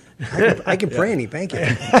 I can pray and eat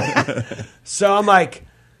pancakes. So I'm like,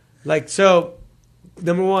 so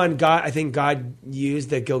number one, I think God used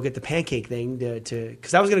the go get the pancake thing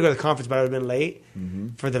because I was going to go to the conference, but I would have been late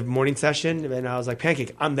for the morning session. And I was like,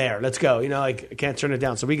 pancake, I'm there. Let's go. You know, like, I can't turn it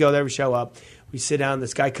down. So we go there, we show up, we sit down.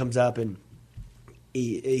 This guy comes up and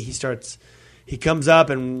he comes up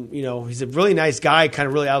and, you know, he's a really nice guy, kind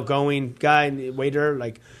of really outgoing guy, and waiter,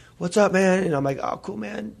 like, what's up, man? And I'm like, oh, cool,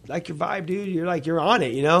 man. Like your vibe, dude. You're on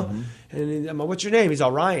it, you know? And I'm like, what's your name? He's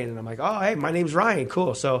all Ryan. And I'm like, oh, hey, my name's Ryan.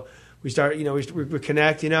 Cool. So we start, you know, we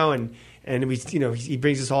connect, you know, and we, you know, he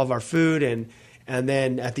brings us all of our food. And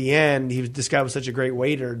then at the end, this guy was such a great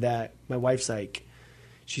waiter that my wife's like,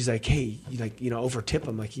 she's like, hey, over tip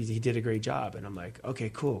him. Like he did a great job. And I'm like, okay,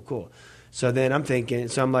 cool. So then I'm thinking,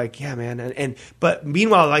 so I'm like, yeah, man. But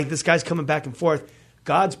meanwhile, like this guy's coming back and forth.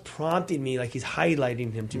 God's prompting me, like he's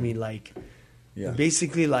highlighting him to me, like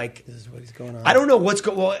basically like this is what he's going on. I don't know what's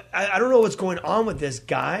I don't know what's going on with this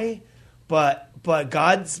guy, but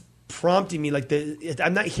God's prompting me, like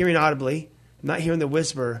I'm not hearing audibly, I'm not hearing the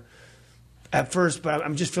whisper at first, but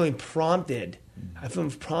I'm just feeling prompted. I feel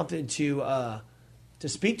prompted to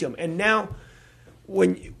speak to him. And now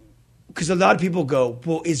because a lot of people go,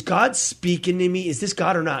 well, is God speaking to me? Is this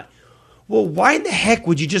God or not? Well, why in the heck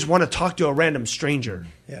would you just want to talk to a random stranger?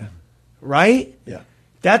 Yeah. Right? Yeah.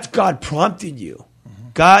 That's God prompted you.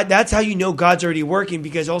 God, that's how you know God's already working,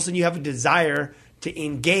 because all of a sudden you have a desire to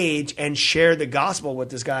engage and share the gospel with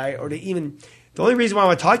this guy, or to even the only reason why I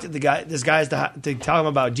want to talk to this guy is to tell him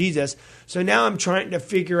about Jesus. So now I'm trying to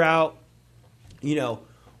figure out, how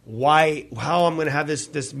I'm going to have this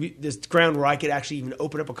ground where I could actually even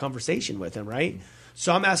open up a conversation with him, right?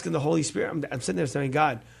 So I'm asking the Holy Spirit. I'm sitting there saying,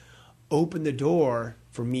 God, open the door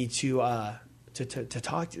for me to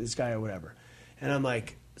talk to this guy or whatever. And I'm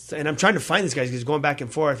like, and I'm trying to find this guy because he's going back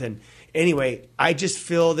and forth. And anyway, I just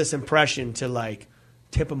feel this impression to like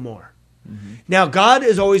tip him more. Mm-hmm. Now, God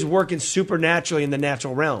is always working supernaturally in the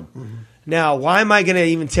natural realm. Mm-hmm. Now, why am I going to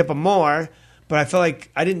even tip him more? But I felt like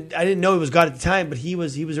I didn't know it was God at the time, but he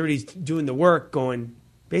was already doing the work. Going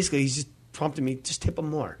basically, he's just prompting me, just tip him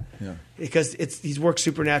more, because he's worked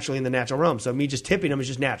supernaturally in the natural realm. So me just tipping him is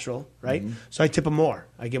just natural, right? Mm-hmm. So I tip him more.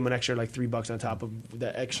 I give him an extra like $3 on top of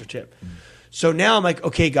the extra tip. Mm-hmm. So now I'm like,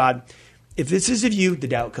 okay, God, if this is of you, the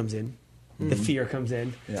doubt comes in, the fear comes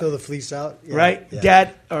in, fill the fleece out, right? Yeah.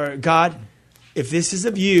 Dad or God, if this is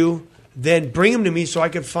of you, then bring him to me so I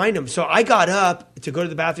can find him. So I got up to go to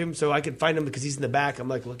the bathroom so I could find him, because he's in the back. I'm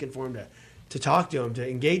like looking for him to talk to him, to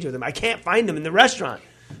engage with him. I can't find him in the restaurant.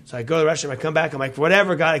 So I go to the restaurant, I come back, I'm like,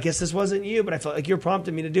 whatever, God, I guess this wasn't you, but I felt like you're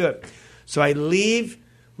prompting me to do it. So I leave,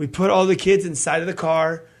 we put all the kids inside of the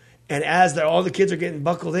car, and as all the kids are getting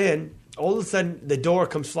buckled in, all of a sudden the door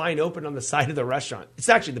comes flying open on the side of the restaurant. It's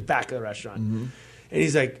actually the back of the restaurant. Mm-hmm. And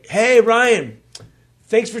he's like, hey, Ryan,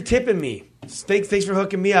 thanks for tipping me. Thanks for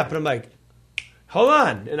hooking me up. And I'm like, hold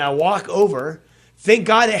on. And I walk over. Thank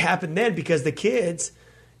God it happened then, because the kids,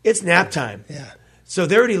 it's nap time. Yeah. So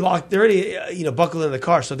they're already locked. They're already, buckled in the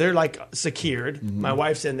car. So they're like secured. Mm-hmm. My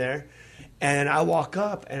wife's in there. And I walk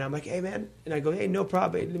up and I'm like, hey, man. And I go, hey, no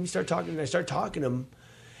problem. Let me start talking. And I start talking to him.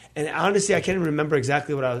 And honestly, I can't even remember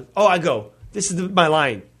exactly what I was. Oh, I go, this is my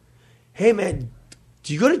line. Hey, man,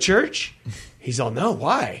 do you go to church? He's all, no,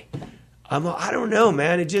 why? I'm all, I don't know,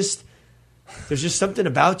 man. There's just something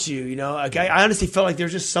about you, Like I honestly felt like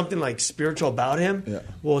there's just something like spiritual about him. Yeah.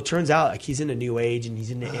 Well, it turns out like he's into New Age and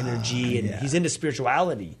he's into energy and he's into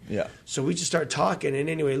spirituality. Yeah. So we just start talking. And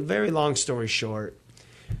anyway, very long story short,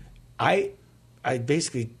 I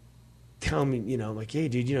basically tell me, like, hey,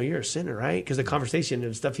 dude, you're a sinner, right? Because the conversation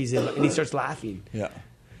and stuff he's in, and he starts laughing. Yeah.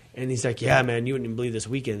 And he's like, yeah, man, you wouldn't even believe this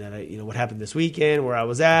weekend that what happened this weekend, where I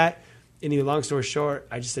was at. Anyway, long story short,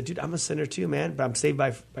 I just said, dude, I'm a sinner too, man, but I'm saved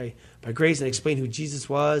by grace, and explained who Jesus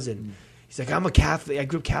was. And he's like, I'm a Catholic. I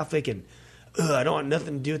grew up Catholic, and I don't want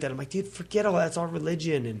nothing to do with that. I'm like, dude, forget all that. It's all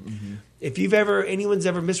religion. And if anyone's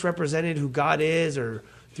ever misrepresented who God is, or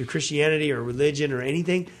through Christianity or religion or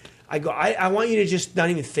anything, I go, I want you to just not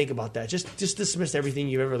even think about that. Just dismiss everything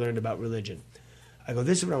you've ever learned about religion. I go,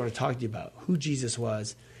 this is what I want to talk to you about, who Jesus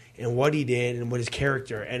was and what he did and what his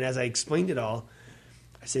character. And as I explained it all,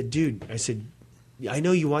 I said, dude, I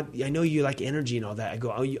know you like energy and all that. I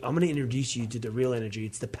go, I'm going to introduce you to the real energy.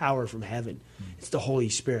 It's the power from heaven. It's the Holy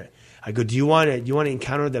Spirit. I go, do you want to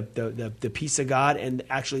encounter the peace of God and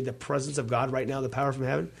actually the presence of God right now, the power from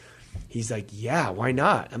heaven? He's like, yeah, why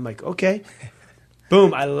not? I'm like, okay.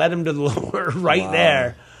 Boom, I led him to the Lord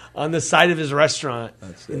there on the side of his restaurant,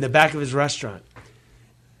 in the back of his restaurant.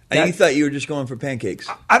 And you thought you were just going for pancakes.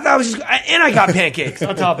 I thought I was just, and I got pancakes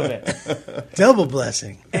on top of it. Double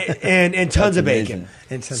blessing. And tons of bacon.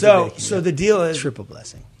 And tons of bacon. So the deal is, triple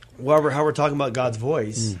blessing. How we're talking about God's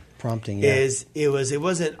voice, prompting, is it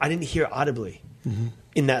wasn't, I didn't hear audibly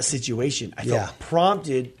in that situation. I felt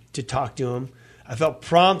prompted to talk to him. I felt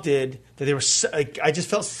prompted that I just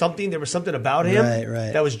felt something. There was something about him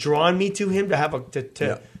that was drawing me to him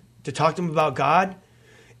to talk to him about God.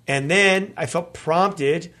 And then I felt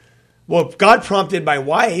prompted. Well, God prompted my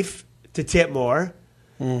wife to tip more,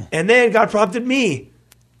 and then God prompted me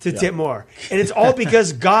to tip more. And it's all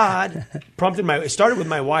because God it started with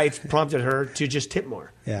my wife, prompted her to just tip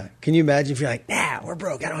more. Yeah. Can you imagine if you're like, nah, we're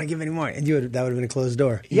broke, I don't want to give any more. And that would have been a closed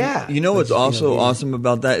door. Yeah. You know what's also awesome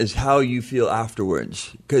about that is how you feel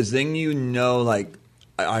afterwards. Because then like,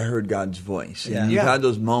 I heard God's voice. Yeah. And you've had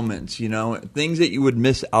those moments, things that you would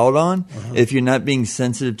miss out on if you're not being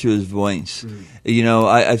sensitive to his voice.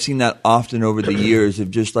 I've seen that often over the years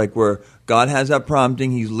of just like where God has that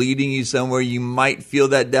prompting, he's leading you somewhere, you might feel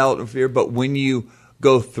that doubt and fear, but when you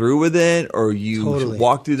go through with it or you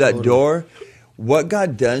walk through that door, what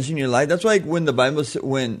God does in your life, that's why when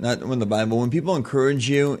when people encourage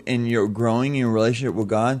you and you're growing in your relationship with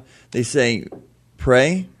God, they say,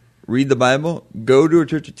 pray, read the Bible, go to a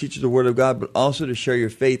church that teaches the Word of God, but also to share your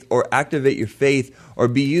faith or activate your faith or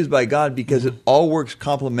be used by God because it all works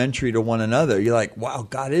complementary to one another. You're like, wow,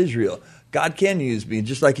 God is real. God can use me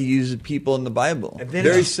just like he uses people in the Bible.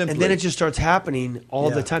 Very simply. And then it just starts happening all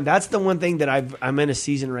the time. That's the one thing that I'm in a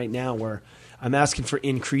season right now where I'm asking for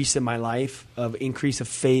increase in my life, of increase of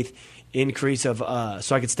faith, increase of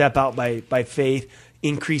so I could step out by faith,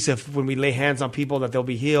 increase of when we lay hands on people that they'll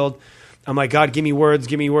be healed. I'm like, God, give me words,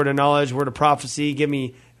 give me word of knowledge, word of prophecy, give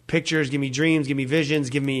me pictures, give me dreams, give me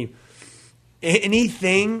visions, give me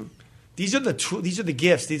anything. These are the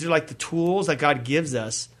gifts. These are like the tools that God gives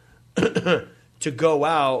us to go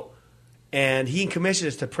out, and he commissioned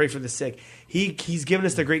us to pray for the sick. He's given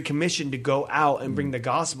us the Great Commission to go out and bring the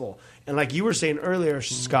gospel. And like you were saying earlier,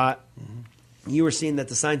 Scott, you were saying that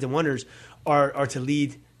the signs and wonders are to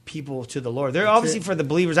lead people to the Lord. They're obviously for the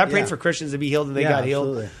believers. I prayed for Christians to be healed and they got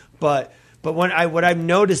healed. Absolutely. But what I've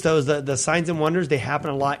noticed though is the signs and wonders, they happen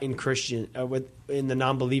a lot in Christian in the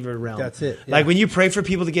non-believer realm. That's it. Yeah. Like when you pray for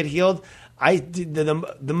people to get healed,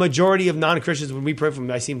 the majority of non-Christians, when we pray for them,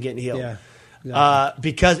 I see them getting healed. Yeah.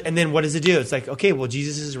 And then what does it do? It's like, okay, well,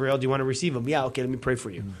 Jesus is real. Do you want to receive him? Yeah, okay, let me pray for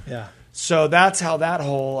you. Yeah. So that's how that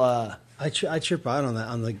whole. I trip out on that.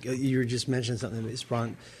 On you were just mentioning something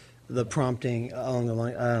that the prompting along the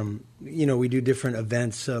line. We do different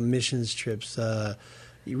events, missions trips,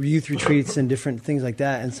 youth retreats, and different things like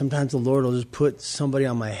that. And sometimes the Lord will just put somebody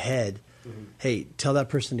on my head. Mm-hmm. Hey, tell that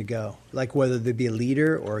person to go. Like whether they be a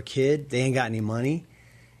leader or a kid, they ain't got any money,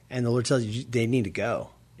 and the Lord tells you they need to go.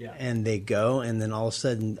 Yeah. And they go, and then all of a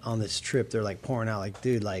sudden on this trip, they're like pouring out, like,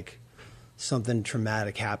 dude, like something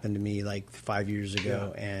traumatic happened to me like 5 years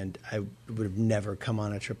ago, and I would have never come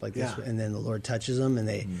on a trip like this. Yeah. And then the Lord touches them, and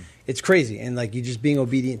it's crazy. And like you just being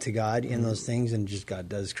obedient to God in those things, and just God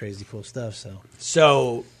does crazy cool stuff.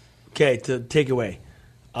 So okay, to take away,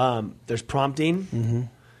 there's prompting. Mm-hmm.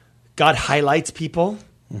 God highlights people.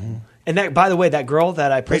 Mm-hmm. And that, by the way, that girl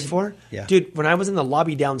that I prayed for, dude, when I was in the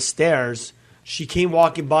lobby downstairs, she came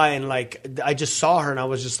walking by, and like I just saw her, and I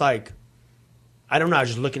was just like, I don't know, I was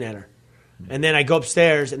just looking at her. And then I go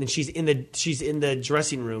upstairs, and then she's in the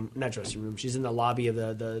dressing room, not dressing room. She's in the lobby of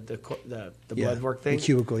the blood work thing. The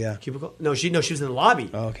cubicle, yeah. Cubicle? No, she was in the lobby.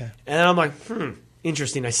 Oh, okay. And then I'm like,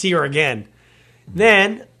 interesting. I see her again.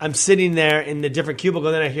 Then I'm sitting there in the different cubicle,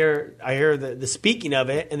 and then I hear the speaking of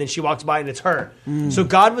it, and then she walks by, and it's her. So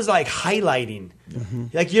God was like highlighting,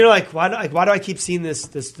 like why do I keep seeing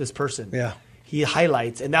this person? Yeah. He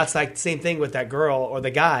highlights, and that's like the same thing with that girl or the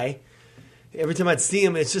guy. Every time I'd see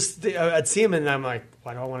him, it's just I'd see him, and I'm like,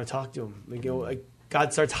 why do I want to talk to him? Like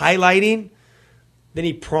God starts highlighting, then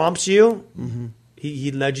He prompts you. Mm-hmm.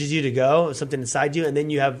 He nudges you to go, something inside you, and then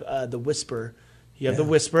you have the whisper. You have the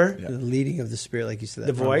whisper, the leading of the Spirit, like you said,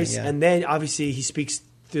 the voice, and then obviously He speaks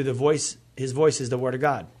through the voice. His voice is the Word of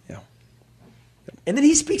God. Yeah, and then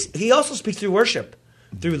He speaks. He also speaks through worship,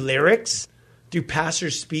 through lyrics, through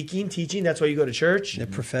pastors speaking, teaching. That's why you go to church. The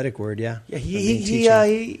prophetic word, yeah.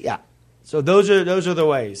 Yeah, So those are the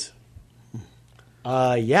ways.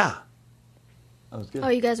 Yeah. That was good. Oh,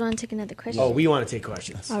 you guys want to take another question? Oh, we want to take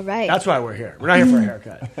questions. All right. That's why we're here. We're not here for a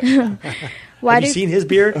haircut. Have you seen his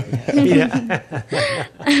beard?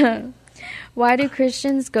 Why do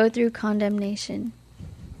Christians go through condemnation?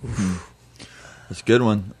 That's a good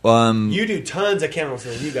one. You do tons of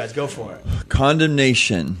counseling. You guys go for it.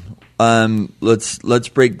 Condemnation. Let's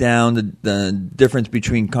break down the difference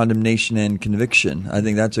between condemnation and conviction. I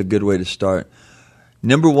think that's a good way to start.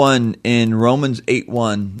 Number one, in Romans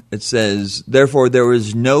 8:1, it says, "Therefore there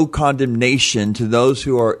is no condemnation to those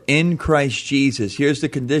who are in Christ Jesus." Here's the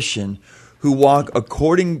condition: who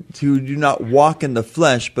do not walk in the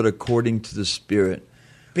flesh, but according to the Spirit.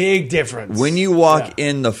 Big difference. When you walk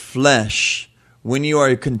in the flesh, when you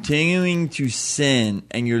are continuing to sin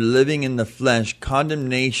and you're living in the flesh,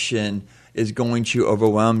 condemnation is going to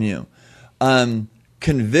overwhelm you.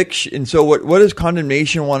 Conviction. And so what does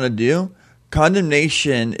condemnation want to do?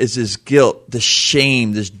 Condemnation is this guilt, this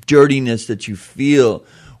shame, this dirtiness that you feel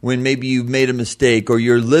when maybe you've made a mistake or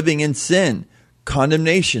you're living in sin.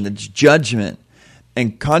 Condemnation, it's judgment.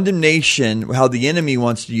 And condemnation, how the enemy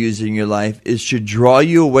wants to use it in your life, is to draw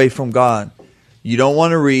you away from God. You don't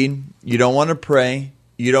want to read. You don't want to pray.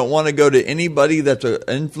 You don't want to go to anybody that's an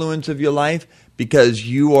influence of your life because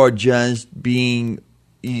you are just being,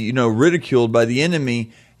 ridiculed by the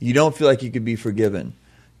enemy. You don't feel like you could be forgiven.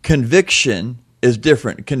 Conviction is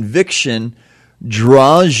different. Conviction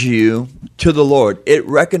draws you to the Lord. You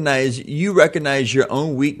recognize your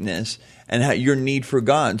own weakness and your need for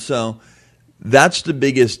God. So that's the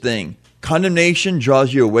biggest thing. Condemnation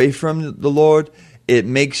draws you away from the Lord. It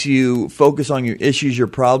makes you focus on your issues, your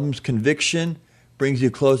problems. Conviction brings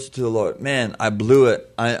you closer to the Lord. Man, I blew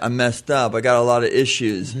it. I messed up. I got a lot of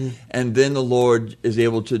issues. Mm-hmm. And then the Lord is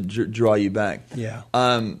able to draw you back. Yeah.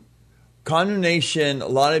 Condemnation, a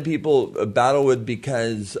lot of people battle with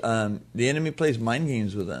because the enemy plays mind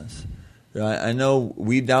games with us. Right? I know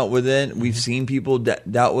we've dealt with it. We've seen people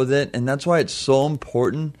dealt with it. And that's why it's so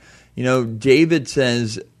important. David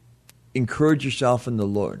says, encourage yourself in the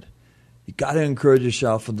Lord. You got to encourage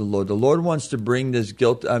yourself in the Lord. The Lord wants to bring this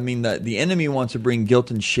guilt. The enemy wants to bring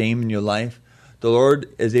guilt and shame in your life. The Lord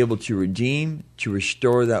is able to redeem, to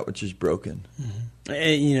restore that which is broken. Mm-hmm.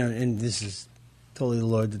 And this is totally the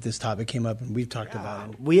Lord that this topic came up, and we've talked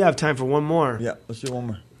about it. We have time for one more. Yeah, let's do one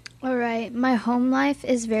more. All right. My home life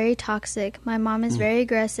is very toxic. My mom is very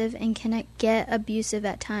aggressive and can get abusive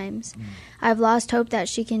at times. I've lost hope that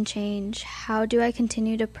she can change. How do I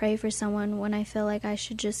continue to pray for someone when I feel like I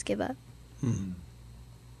should just give up?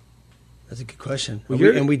 That's a good question.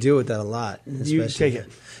 And we deal with that a lot. You take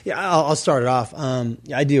it. Yeah, I'll start it off.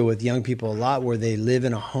 I deal with young people a lot where they live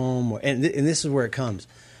in a home, and this is where it comes.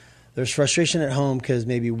 There's frustration at home because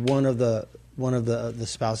maybe one of the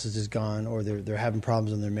spouses is gone, or they're having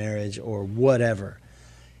problems in their marriage, or whatever.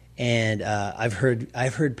 And I've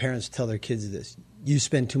heard parents tell their kids this: "You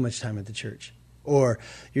spend too much time at the church," or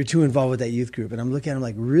 "You're too involved with that youth group." And I'm looking at them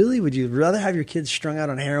like, really? Would you rather have your kids strung out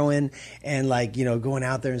on heroin and going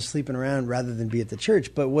out there and sleeping around rather than be at the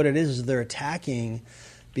church? But what it is they're attacking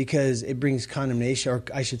because it brings condemnation, or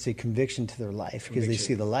I should say conviction, to their life because they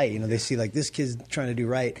see the light. They see like this kid's trying to do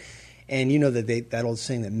right. And that old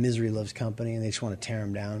saying that misery loves company, and they just want to tear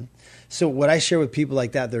them down. So what I share with people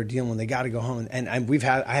like that, they're dealing when they got to go home. And I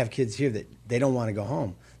have kids here that they don't want to go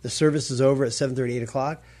home. The service is over at 7:30, 8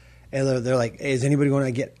 o'clock, and they're like, "Hey, is anybody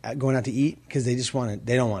going out to eat?" Because they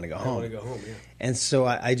don't want to go home. They want to go home, yeah. And so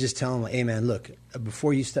I just tell them, "Hey, man, look,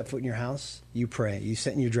 before you step foot in your house, you pray. You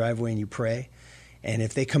sit in your driveway and you pray. And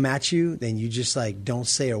if they come at you, then you just don't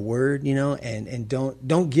say a word, and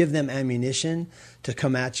don't give them ammunition to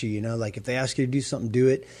come at you, Like if they ask you to do something, do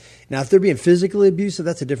it. Now, if they're being physically abusive,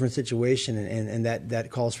 that's a different situation, and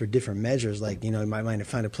that calls for different measures. Like, you might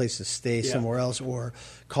find a place to stay somewhere else or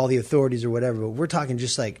call the authorities or whatever. But we're talking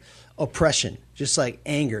just like oppression, just like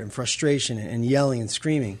anger and frustration and yelling and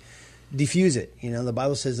screaming. Diffuse it. The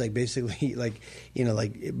Bible says basically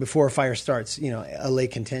before a fire starts, allay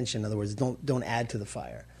contention. In other words, don't add to the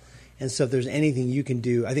fire. And so if there's anything you can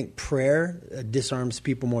do, I think prayer disarms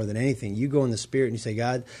people more than anything. You go in the Spirit and you say,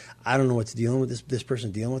 God, I don't know what's dealing with this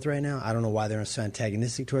person dealing with right now. I don't know why they're so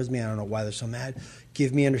antagonistic towards me. I don't know why they're so mad.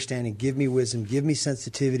 Give me understanding. Give me wisdom. Give me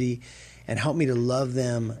sensitivity. And help me to love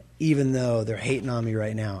them even though they're hating on me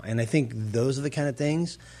right now. And I think those are the kind of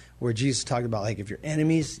things where Jesus talked about, if you're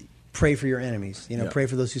enemies, pray for your enemies. Pray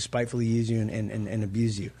for those who spitefully use you and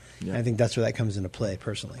abuse you. And I think that's where that comes into play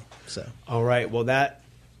personally. So, all right. Well, that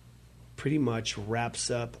pretty much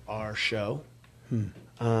wraps up our show.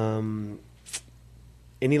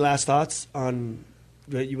 Any last thoughts on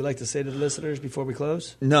what you would like to say to the listeners before we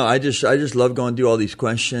close? No, I just love going through all these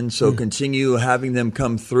questions. So continue having them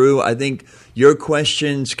come through. I think your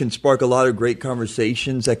questions can spark a lot of great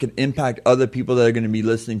conversations that can impact other people that are going to be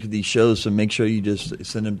listening to these shows. So make sure you just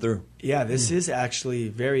send them through. Yeah, this is actually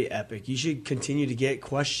very epic. You should continue to get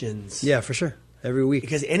questions. Yeah, for sure. Every week,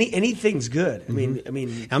 because anything's good. I mean,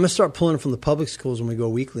 I'm gonna start pulling from the public schools when we go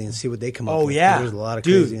weekly and see what they come up with. Oh yeah, there's a lot of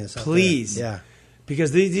craziness. Please, out there. Yeah,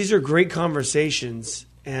 because these are great conversations,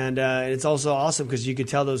 and it's also awesome because you could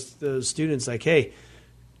tell those students hey,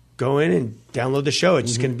 go in and download the show. It's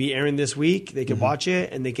just going to be airing this week. They can watch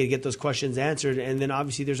it and they can get those questions answered. And then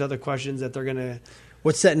obviously there's other questions that they're gonna.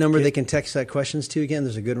 What's that number they can text that questions to again?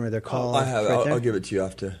 There's a good one. They're called. I have. I'll give it to you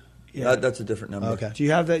after. Yeah. That's a different number. Okay. Do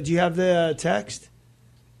you have the text?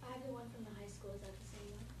 I have the one from the high school. Is that the same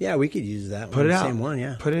one? Yeah, we could use that. Put it out. Same one.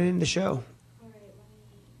 Yeah. Put it in the show. All right.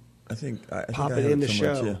 I think pop I it in the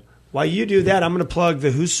show. Too. While you do that, I'm going to plug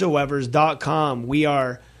the whosoevers.com.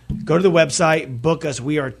 Go to the website, book us.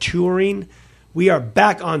 We are touring. We are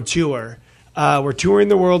back on tour. We're touring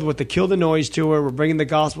the world with the Kill the Noise tour. We're bringing the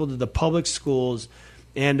gospel to the public schools.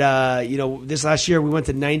 And, this last year we went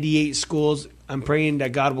to 98 schools. I'm praying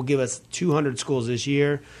that God will give us 200 schools this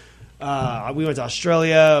year. We went to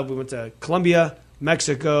Australia. We went to Colombia.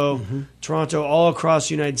 Mexico, Toronto, all across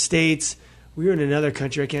the United States. We were in another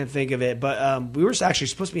country, I can't think of it, but we were actually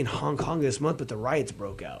supposed to be in Hong Kong this month, but the riots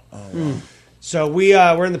broke out. Oh, wow. So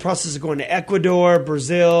we're in the process of going to Ecuador,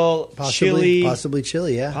 Brazil, Chile. Possibly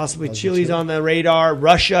Chile, yeah. Possibly Chile's on the radar.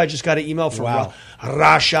 Russia, I just got an email from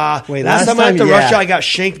Russia. Wait, last time I went to Russia, I got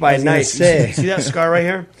shanked by a knife. Say. See that scar right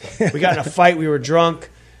here? We got in a fight. We were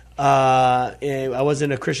drunk. And I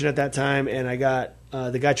wasn't a Christian at that time, and I got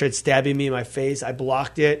the guy tried stabbing me in my face. I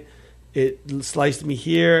blocked it. It sliced me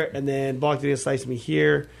here, and then blocked it and sliced me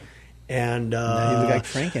here. And you look like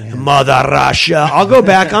Frankenham. Mother Russia. I'll go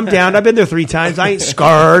back. I'm down. I've been there 3 times. I ain't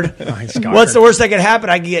scarred. What's the worst that could happen?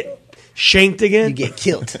 I get shanked again? You get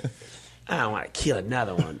killed. I don't want to kill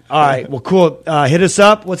another one. All right. Well, cool. Hit us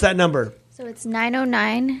up. What's that number? So it's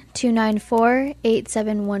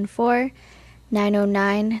 909-294-8714.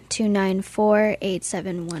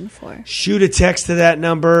 909-294-8714. Shoot a text to that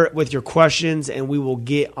number with your questions, and we will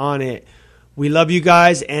get on it. We love you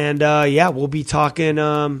guys, and we'll be talking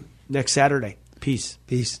next Saturday. Peace.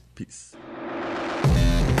 Peace.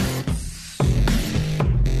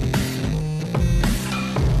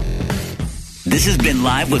 This has been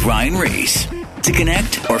Live with Ryan Reese. To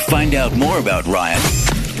connect or find out more about Ryan,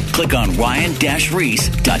 click on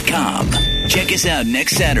ryan-reese.com. Check us out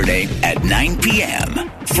next Saturday at 9 p.m.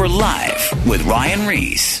 for Live with Ryan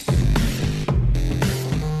Reese.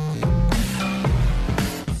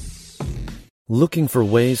 Looking for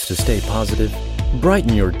ways to stay positive?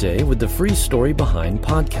 Brighten your day with the Free Story Behind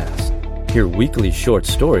podcast. Hear weekly short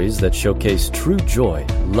stories that showcase true joy,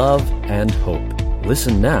 love, and hope.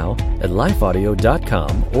 Listen now at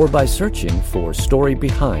lifeaudio.com or by searching for Story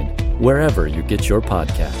Behind wherever you get your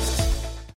podcasts.